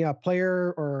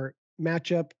player or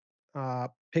matchup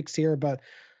picks here, but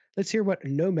let's hear what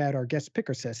Nomad, our guest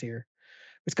picker, says here.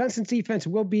 Wisconsin's defense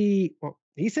will be, well,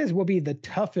 he says will be the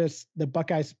toughest the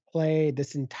Buckeyes play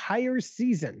this entire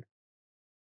season.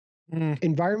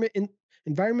 Environment in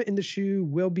the shoe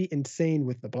will be insane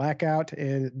with the blackout,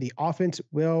 and the offense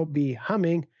will be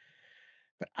humming.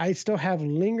 But I still have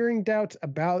lingering doubts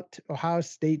about Ohio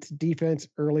State's defense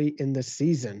early in the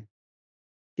season.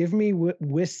 Give me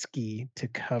whiskey to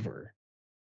cover.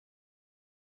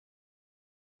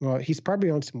 Well, he's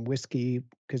probably on some whiskey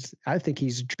because I think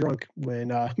he's drunk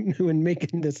when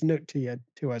making this note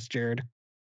to us, Jared.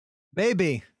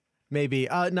 Maybe.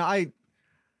 No,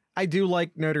 I do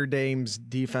like Notre Dame's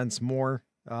defense more.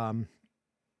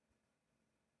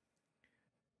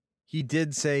 He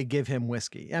did say give him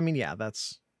whiskey. I mean, yeah,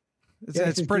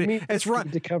 it's pretty. It's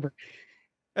run to cover.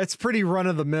 It's pretty run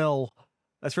of the mill.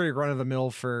 That's pretty run of the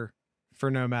mill for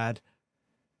Nomad.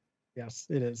 Yes,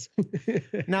 it is.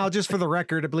 Now, just for the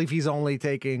record, I believe he's only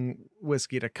taking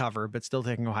whiskey to cover, but still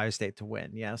taking Ohio State to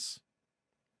win. Yes.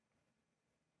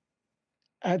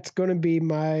 That's going to be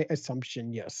my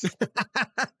assumption. Yes.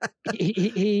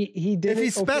 he did. If he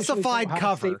specified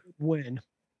cover, win.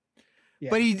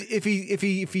 Yeah. But if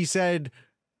he said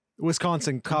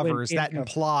Wisconsin covers, that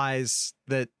implies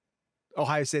that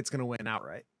Ohio State's going to win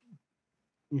outright.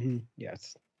 Mm-hmm.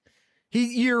 Yes.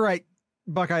 You're right,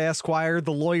 Buckeye Esquire.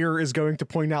 The lawyer is going to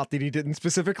point out that he didn't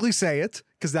specifically say it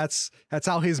because that's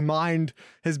how his mind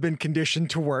has been conditioned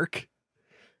to work.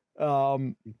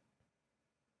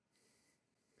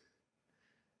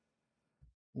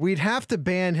 We'd have to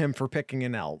ban him for picking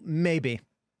an L. Maybe.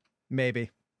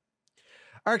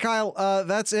 All right, Kyle,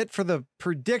 that's it for the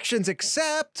predictions,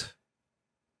 except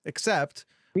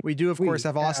we do, of course,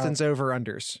 have Austin's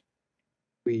over-unders.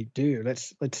 We do.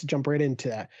 Let's jump right into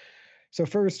that. So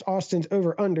first, Austin's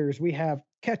over-unders. We have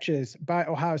catches by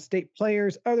Ohio State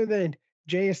players other than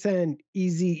JSN,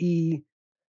 EZE,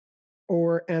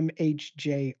 or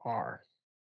MHJR.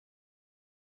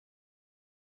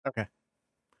 Okay.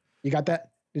 You got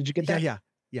that? Did you get that? Yeah.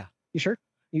 You sure?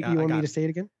 You I want got me it. to say it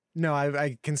again? No,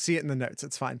 I can see it in the notes.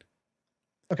 It's fine.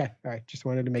 Okay. All right. Just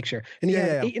wanted to make sure. And he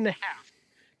had 8.5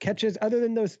 catches. Other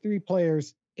than those 3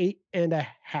 players,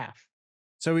 8.5.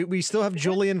 So we still have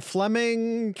Julian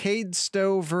Fleming, Cade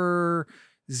Stover,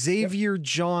 Xavier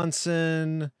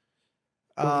Johnson,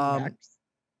 the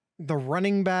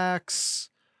running backs.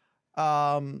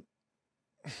 I'm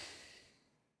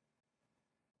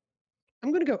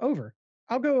going to go over.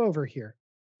 I'll go over here.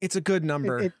 It's a good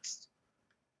number.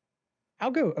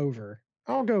 I'll go over.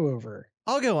 I'll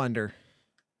go under.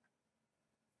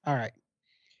 All right.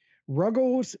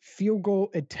 Ruggles field goal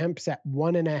attempts at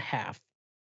 1.5.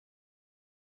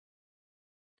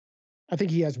 I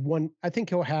think he has one. I think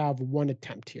he'll have one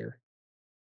attempt here.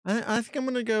 I think I'm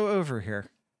going to go over here,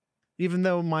 even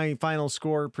though my final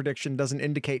score prediction doesn't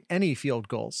indicate any field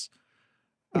goals.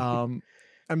 I'm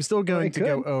still going to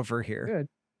go over here.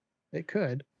 It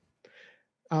could.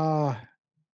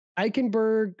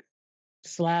 Eichenberg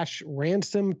 /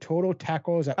 Ransom total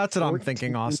tackles at That's what I'm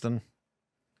thinking, Austin.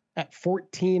 At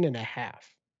 14.5.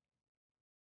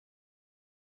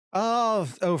 Oh,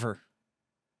 over.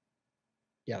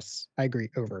 Yes, I agree.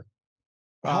 Over.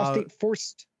 Ohio State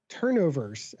forced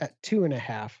turnovers at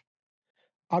 2.5.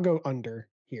 I'll go under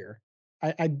here.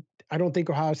 I don't think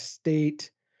Ohio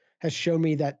State has shown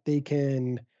me that they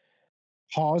can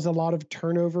cause a lot of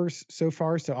turnovers so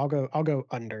far. So I'll go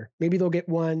under. Maybe they'll get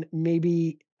one,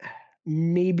 maybe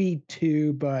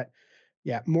 2, but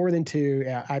yeah, more than 2.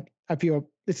 Yeah, I feel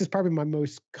this is probably my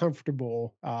most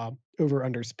comfortable over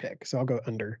unders pick. So I'll go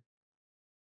under.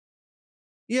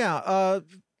 Yeah,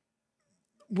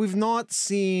 we've not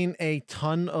seen a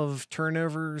ton of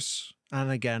turnovers.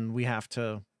 And again, we have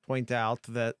to point out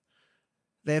that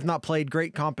they have not played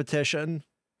great competition.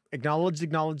 Acknowledged.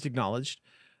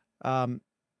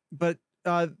 But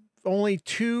only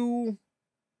 2.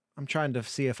 I'm trying to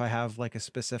see if I have like a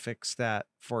specific stat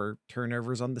for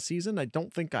turnovers on the season. I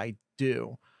don't think I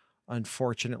do,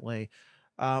 unfortunately.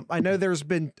 I know there's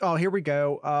been, here we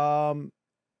go.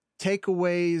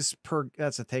 Takeaways per,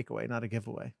 that's a takeaway, not a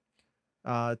giveaway.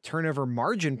 Turnover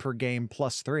margin per game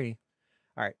 +3.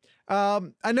 All right.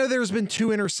 I know there's been 2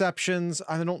 interceptions.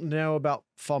 I don't know about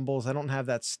fumbles. I don't have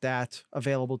that stat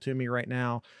available to me right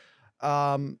now.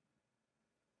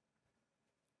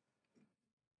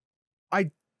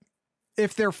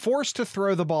 If they're forced to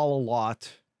throw the ball a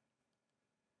lot,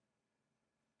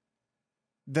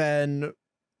 then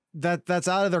that's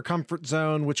out of their comfort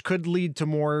zone, which could lead to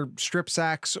more strip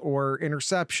sacks or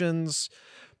interceptions.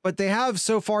 But they have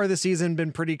so far this season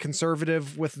been pretty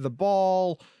conservative with the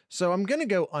ball. So I'm going to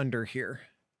go under here.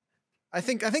 I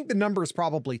think the number is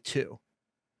probably 2.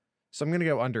 So I'm going to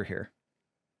go under here.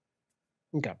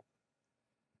 Okay.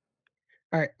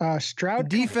 All right. Stroud.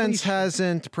 The defense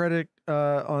hasn't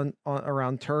on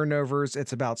around turnovers.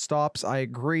 It's about stops. I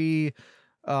agree.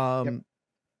 Yep.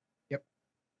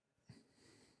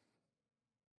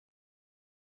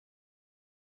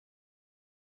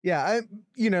 Yeah,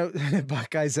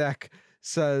 Buckeye Zach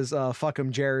says, fuck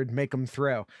him, Jared, make him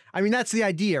throw. I mean, that's the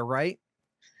idea, right?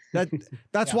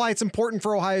 That's why it's important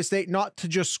for Ohio State not to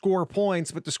just score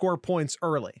points, but to score points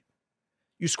early.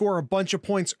 You score a bunch of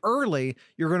points early,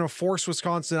 you're going to force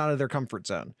Wisconsin out of their comfort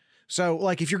zone. So,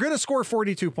 like, if you're going to score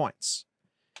 42 points,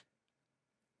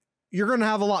 you're going to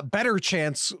have a lot better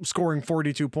chance scoring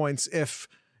 42 points if,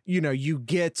 you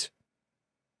get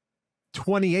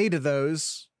 28 of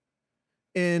those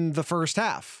in the first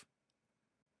half.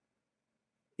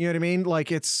 You know what I mean?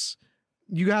 Like,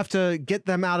 you have to get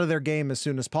them out of their game as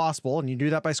soon as possible, and you do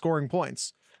that by scoring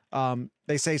points.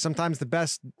 They say sometimes the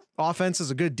best offense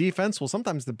is a good defense. Well,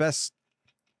 sometimes the best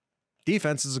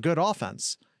defense is a good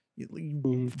offense.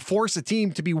 You force a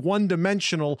team to be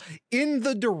one-dimensional in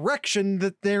the direction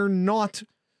that they're not.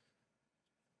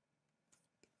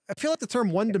 I feel like the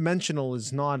term one-dimensional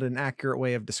is not an accurate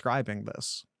way of describing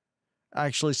this. I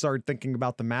actually started thinking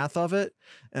about the math of it,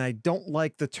 and I don't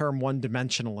like the term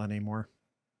one-dimensional anymore.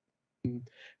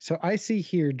 So I see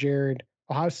here, Jared,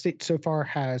 Ohio State so far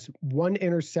has 1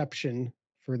 interception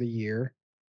for the year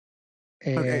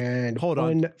and hold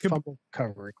one on. fumble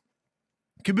recovery.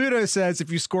 Kabuto says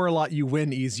if you score a lot, you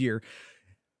win easier.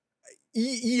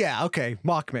 Yeah, okay.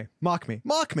 Mock me.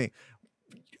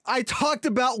 I talked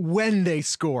about when they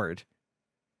scored.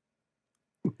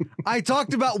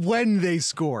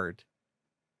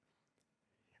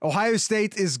 Ohio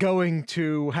State is going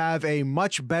to have a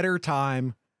much better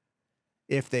time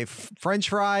if they French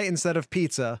fry instead of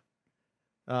pizza,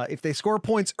 if they score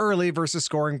points early versus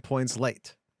scoring points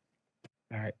late.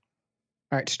 All right.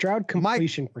 Stroud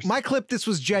completion percentage. My clip, this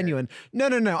was genuine. No.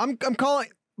 I'm calling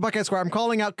Buckeye Square, I'm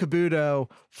calling out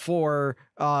Kabuto for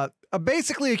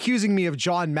basically accusing me of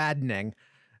John Maddening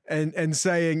and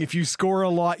saying if you score a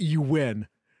lot, you win.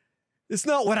 It's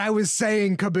not what I was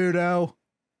saying, Kabuto.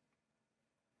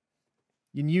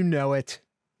 And you know it.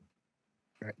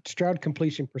 All right. Stroud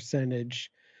completion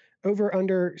percentage over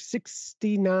under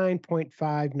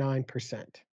 69.59%.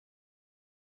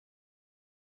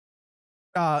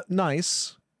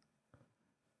 Nice.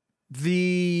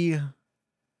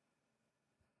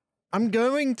 I'm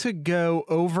going to go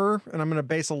over, and I'm going to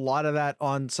base a lot of that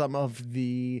on some of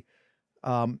the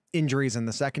injuries in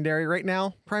the secondary right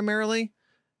now, primarily.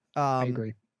 I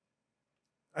agree.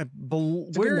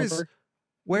 Where nice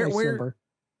number.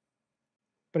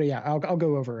 But yeah, I'll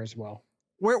go over as well.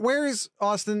 Where is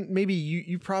Austin? Maybe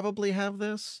you probably have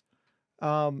this.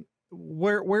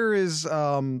 Where is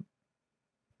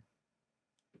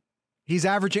he's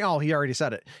averaging, oh, he already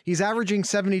said it. He's averaging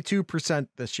 72%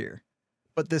 this year,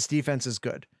 but this defense is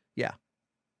good. Yeah.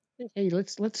 Hey,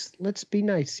 let's be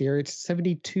nice here. It's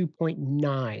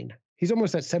 72.9. He's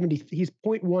almost at 70. He's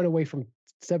 0.1 away from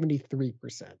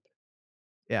 73%.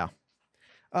 Yeah.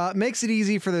 Makes it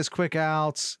easy for those quick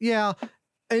outs. Yeah.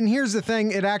 And here's the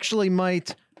thing, it actually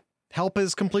might help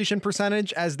his completion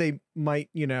percentage as they might,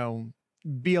 be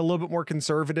a little bit more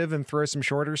conservative and throw some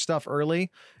shorter stuff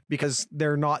early because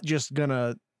they're not just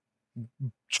gonna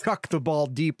chuck the ball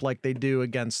deep like they do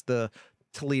against the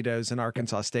Toledos and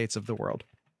Arkansas States of the world.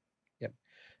 Yep.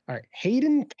 All right.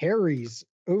 Hayden carries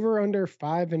over under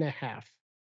 5.5.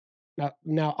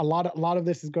 Now a lot of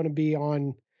this is going to be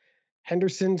on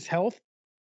Henderson's health.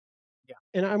 Yeah.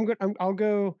 And I'll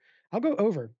go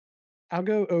over. I'll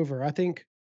go over. I think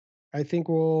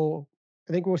we'll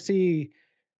see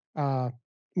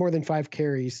more than 5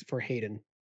 carries for Hayden.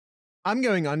 I'm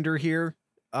going under here.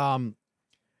 And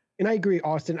I agree,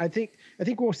 Austin. I think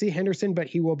we'll see Henderson, but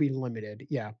he will be limited.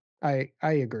 Yeah, I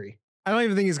agree. I don't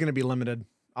even think he's going to be limited.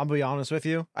 I'll be honest with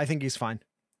you. I think he's fine.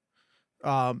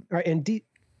 All right, and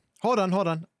hold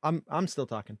on. I'm still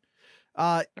talking.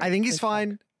 I think he's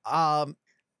fine.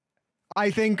 I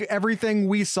think everything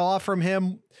we saw from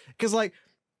him, because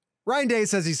Ryan Day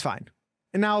says he's fine.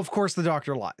 And now, of course, the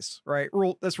doctor lies, right?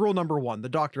 That's rule number 1. The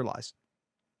doctor lies.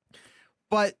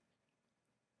 But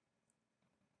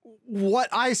what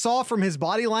I saw from his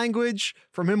body language,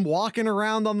 from him walking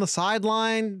around on the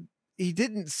sideline, he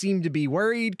didn't seem to be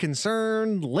worried,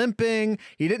 concerned, limping.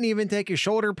 He didn't even take his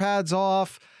shoulder pads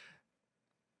off.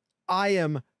 I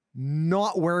am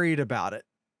not worried about it.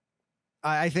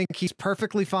 I think he's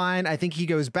perfectly fine. I think he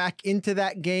goes back into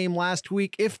that game last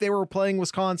week. If they were playing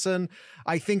Wisconsin,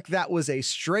 I think that was a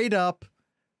straight up,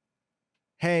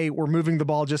 hey, we're moving the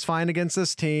ball just fine against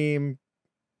this team.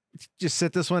 Just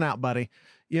sit this one out, buddy.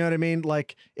 You know what I mean?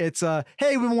 Like it's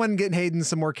hey, we want to get Hayden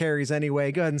some more carries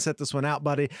anyway. Go ahead and sit this one out,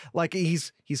 buddy. Like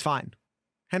he's fine.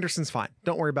 Henderson's fine.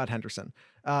 Don't worry about Henderson.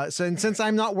 Since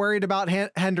I'm not worried about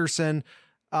Henderson,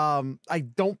 I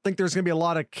don't think there's going to be a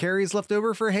lot of carries left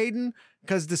over for Hayden,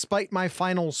 because despite my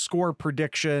final score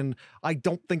prediction, I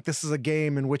don't think this is a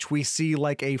game in which we see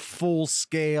like a full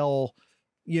scale,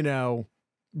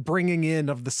 bringing in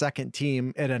of the second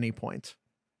team at any point.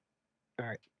 All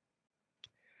right.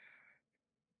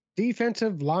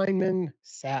 Defensive lineman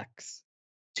sacks,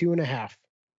 2.5.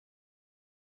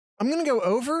 I'm going to go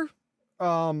over.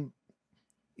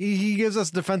 He gives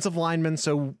us defensive linemen,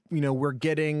 so we're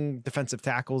getting defensive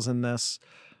tackles in this.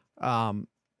 And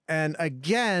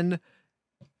again,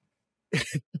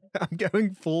 I'm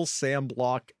going full Sam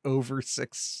Block over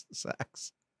 6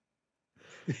 sacks.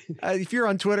 If you're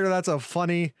on Twitter, that's a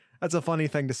funny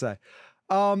thing to say.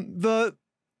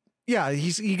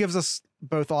 He gives us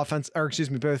both both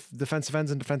defensive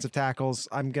ends and defensive tackles.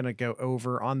 I'm gonna go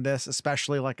over on this,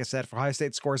 especially like I said, for Ohio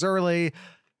State scores early.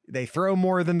 They throw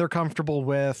more than they're comfortable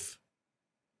with.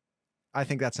 I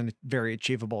think that's a very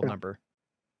achievable number.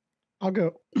 I'll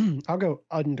go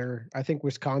under. I think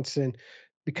Wisconsin,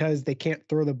 because they can't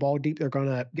throw the ball deep, they're going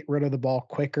to get rid of the ball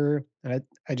quicker. I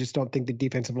just don't think the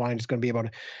defensive line is going to be able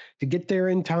to get there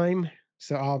in time.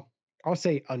 So I'll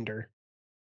say under.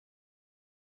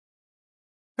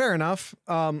 Fair enough.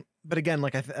 But again,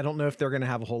 I don't know if they're going to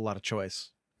have a whole lot of choice.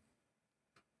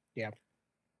 Yeah.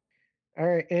 All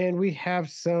right, and we have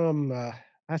some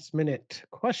last minute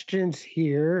questions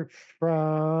here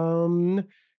from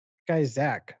Buckeye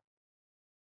Zach.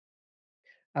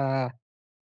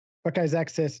 Buckeye Zach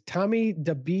says Tommy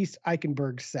the Beast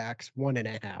Eichenberg sacks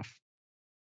 1.5.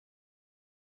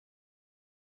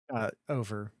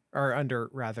 Over or under,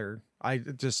 rather.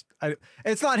 It's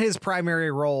not his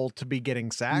primary role to be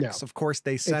getting sacks. No, of course,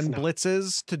 they send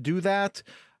blitzes to do that.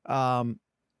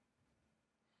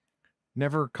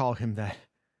 Never call him that.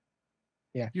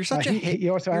 Yeah. You're such a he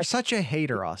also you're asked, such a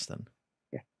hater, Austin.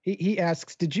 yeah. He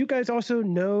asks, did you guys also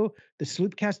know the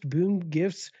Sloopcast Boom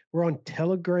gifts were on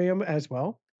Telegram as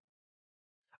well?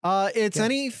 It's Yeah.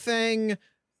 anything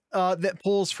that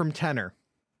pulls from tenor.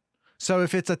 So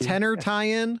if it's a tenor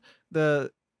tie-in,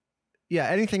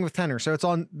 anything with tenor. So it's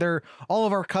on there. All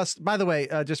of our by the way,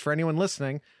 just for anyone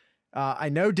listening, I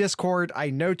know Discord, I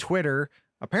know Twitter,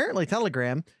 apparently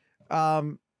Telegram.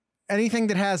 Anything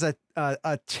that has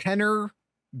a tenor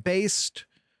based,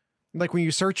 like when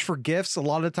you search for gifts, a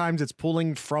lot of times it's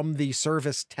pulling from the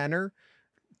service tenor.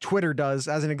 Twitter does,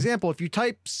 as an example, if you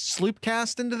type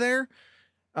Sloopcast into there,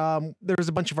 there's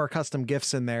a bunch of our custom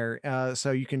gifts in there.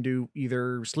 So you can do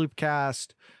either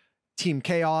Sloopcast, Team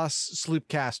Chaos,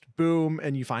 Sloopcast Boom,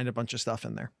 and you find a bunch of stuff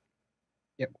in there.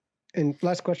 Yep. And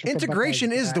last question.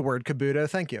 Integration is the word, Kabuto.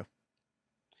 Thank you.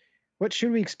 What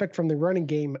should we expect from the running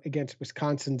game against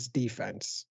Wisconsin's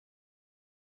defense?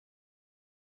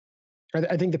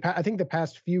 I think the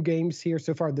past few games here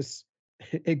so far,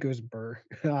 it goes burr.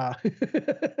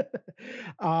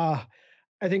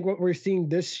 I think what we're seeing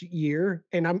this year,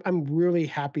 and I'm really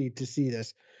happy to see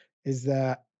this, is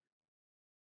that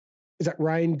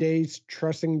Ryan Day's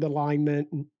trusting the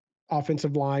linemen,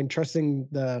 offensive line, trusting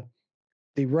the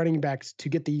running backs to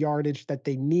get the yardage that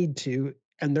they need to,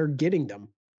 and they're getting them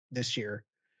this year.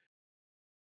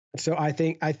 So I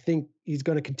think he's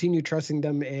going to continue trusting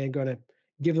them and going to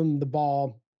give them the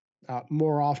ball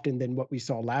more often than what we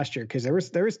saw last year. Because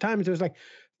there was times it was like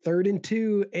 3rd and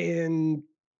 2 and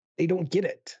they don't get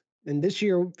it. And this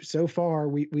year so far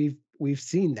we've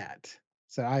seen that.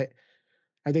 So I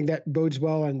think that bodes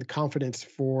well and the confidence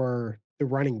for the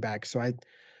running back. So I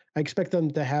expect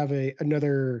them to have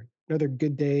another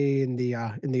good day in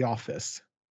the office.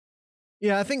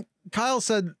 Yeah, I think Kyle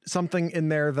said something in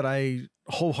there that I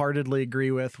wholeheartedy agree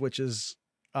with, which is,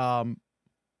 or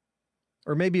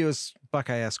maybe it was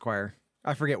Buckeye Esquire.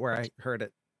 I forget where I heard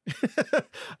it. But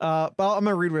I'm going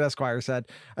to read what Esquire said.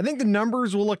 I think the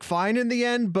numbers will look fine in the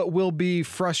end, but we'll be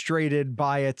frustrated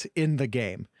by it in the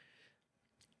game.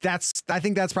 I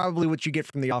think that's probably what you get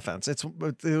from the offense. It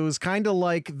was kind of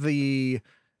like the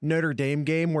Notre Dame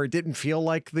game where it didn't feel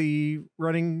like the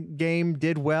running game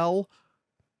did well.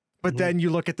 But then you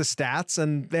look at the stats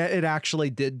and it actually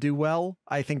did do well.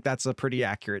 I think that's a pretty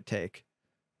accurate take.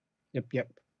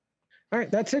 Yep. All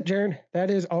right, that's it, Jared. That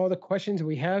is all the questions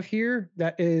we have here.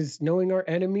 That is knowing our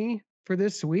enemy for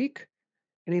this week.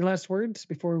 Any last words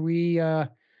before we end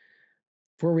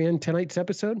tonight's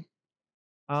episode?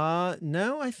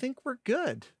 No, I think we're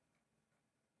good.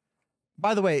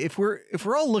 By the way, if we're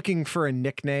all looking for a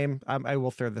nickname, I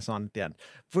will throw this on at the end.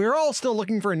 If we're all still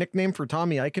looking for a nickname for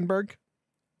Tommy Eichenberg,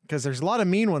 because there's a lot of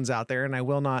mean ones out there, and I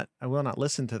will not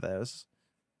listen to those,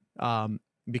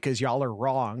 because y'all are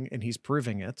wrong, and he's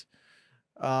proving it.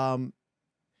 If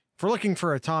we're looking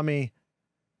for a Tommy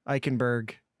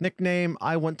Eichenberg nickname,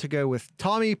 I want to go with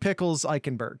Tommy Pickles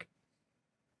Eichenberg.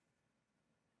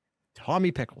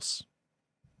 Tommy Pickles.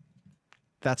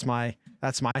 That's my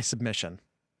submission.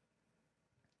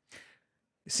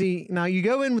 See, now you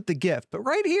go in with the gift, but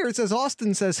right here it says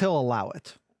Austin says he'll allow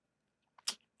it.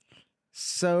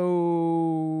 So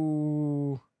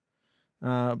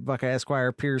Buckeye Esquire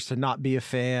appears to not be a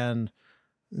fan.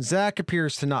 Zach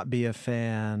appears to not be a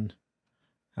fan.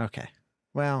 Okay.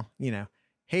 Well,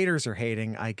 haters are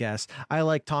hating, I guess. I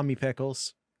like Tommy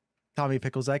Pickles. Tommy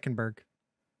Pickles Eichenberg.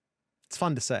 It's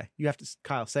fun to say. You have to,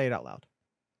 Kyle, say it out loud.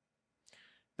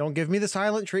 Don't give me the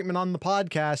silent treatment on the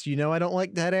podcast. You know I don't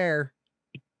like dead air.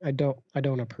 I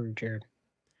don't approve, Jared.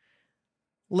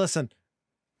 Listen,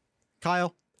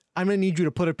 Kyle, I'm going to need you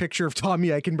to put a picture of Tommy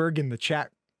Eichenberg in the chat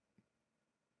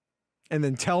and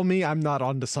then tell me I'm not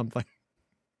onto something.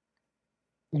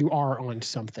 You are on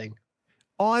something.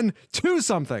 On to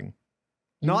something.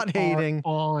 Not hating.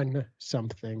 On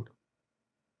something.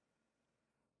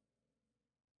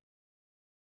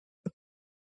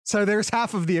 So there's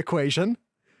half of the equation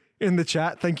in the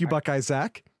chat. Thank you, Buckeye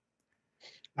Zach.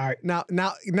 All right.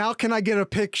 Now can I get a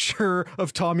picture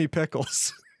of Tommy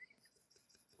Pickles?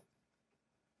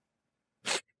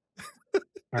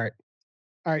 All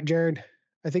right, Jared.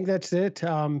 I think that's it.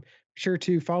 Be sure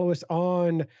to follow us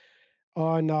on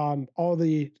all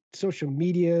the social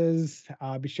medias.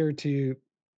 Be sure to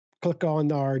click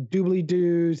on our doobly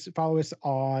doos. Follow us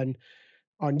on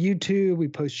YouTube. We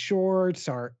post shorts.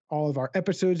 All of our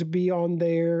episodes will be on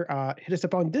there. Hit us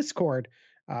up on Discord.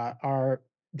 Our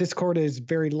Discord is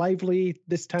very lively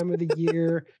this time of the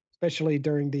year, especially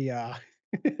during the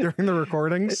during the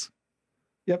recordings.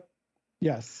 Yep.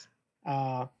 Yes.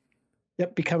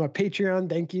 Yep. Become a Patreon.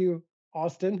 Thank you.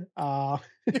 Austin.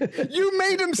 You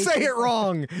made him say it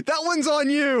wrong. That one's on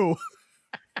you.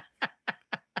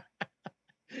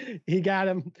 He got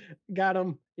him. He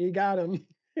got him.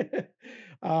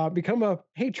 Become a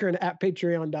patron at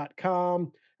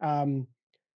patreon.com.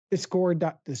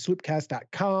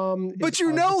 Discord.theswoopcast.com. But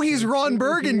you know he's Ron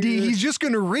Burgundy. He's just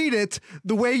going to read it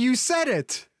the way you said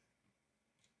it.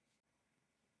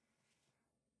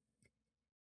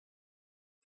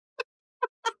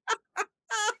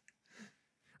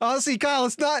 Honestly, Kyle,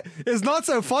 it's not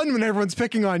so fun when everyone's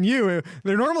picking on you.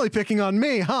 They're normally picking on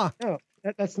me, huh? No,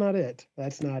 that's not it.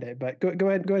 That's not it. But go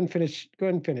ahead and finish. Go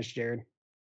ahead and finish, Jared.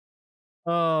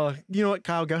 You know what,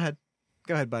 Kyle? Go ahead.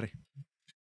 Go ahead, buddy.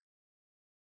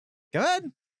 Go ahead.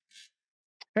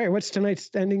 All right, what's tonight's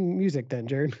ending music then,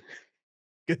 Jared?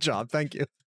 Good job. Thank you.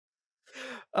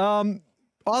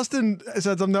 Austin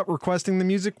says I'm not requesting the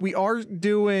music. We are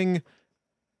doing.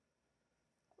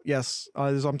 Yes,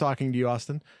 as I'm talking to you,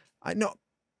 Austin. I know.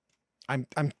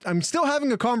 I'm still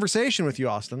having a conversation with you,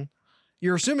 Austin.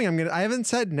 You're assuming I haven't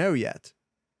said no yet.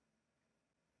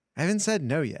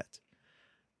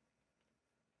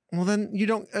 Well, then you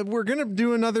don't. We're gonna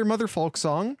do another Motherfolk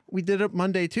song. We did it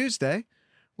Monday, Tuesday.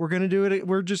 We're gonna do it.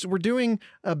 We're doing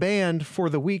a band for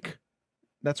the week.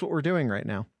 That's what we're doing right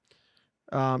now.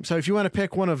 So if you want to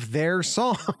pick one of their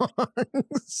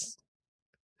songs,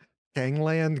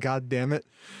 Gangland, God damn it.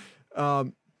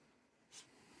 All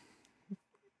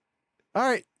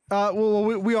right. Well,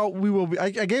 we will be, I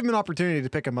gave him an opportunity to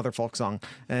pick a Motherfolk song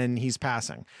and he's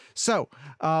passing. So,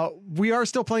 we are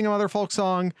still playing a Motherfolk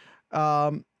song.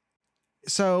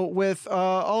 So with,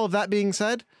 all of that being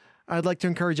said, I'd like to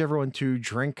encourage everyone to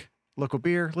drink local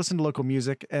beer, listen to local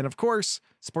music, and of course,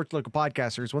 support local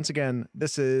podcasters. Once again,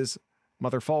 this is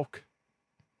Motherfolk.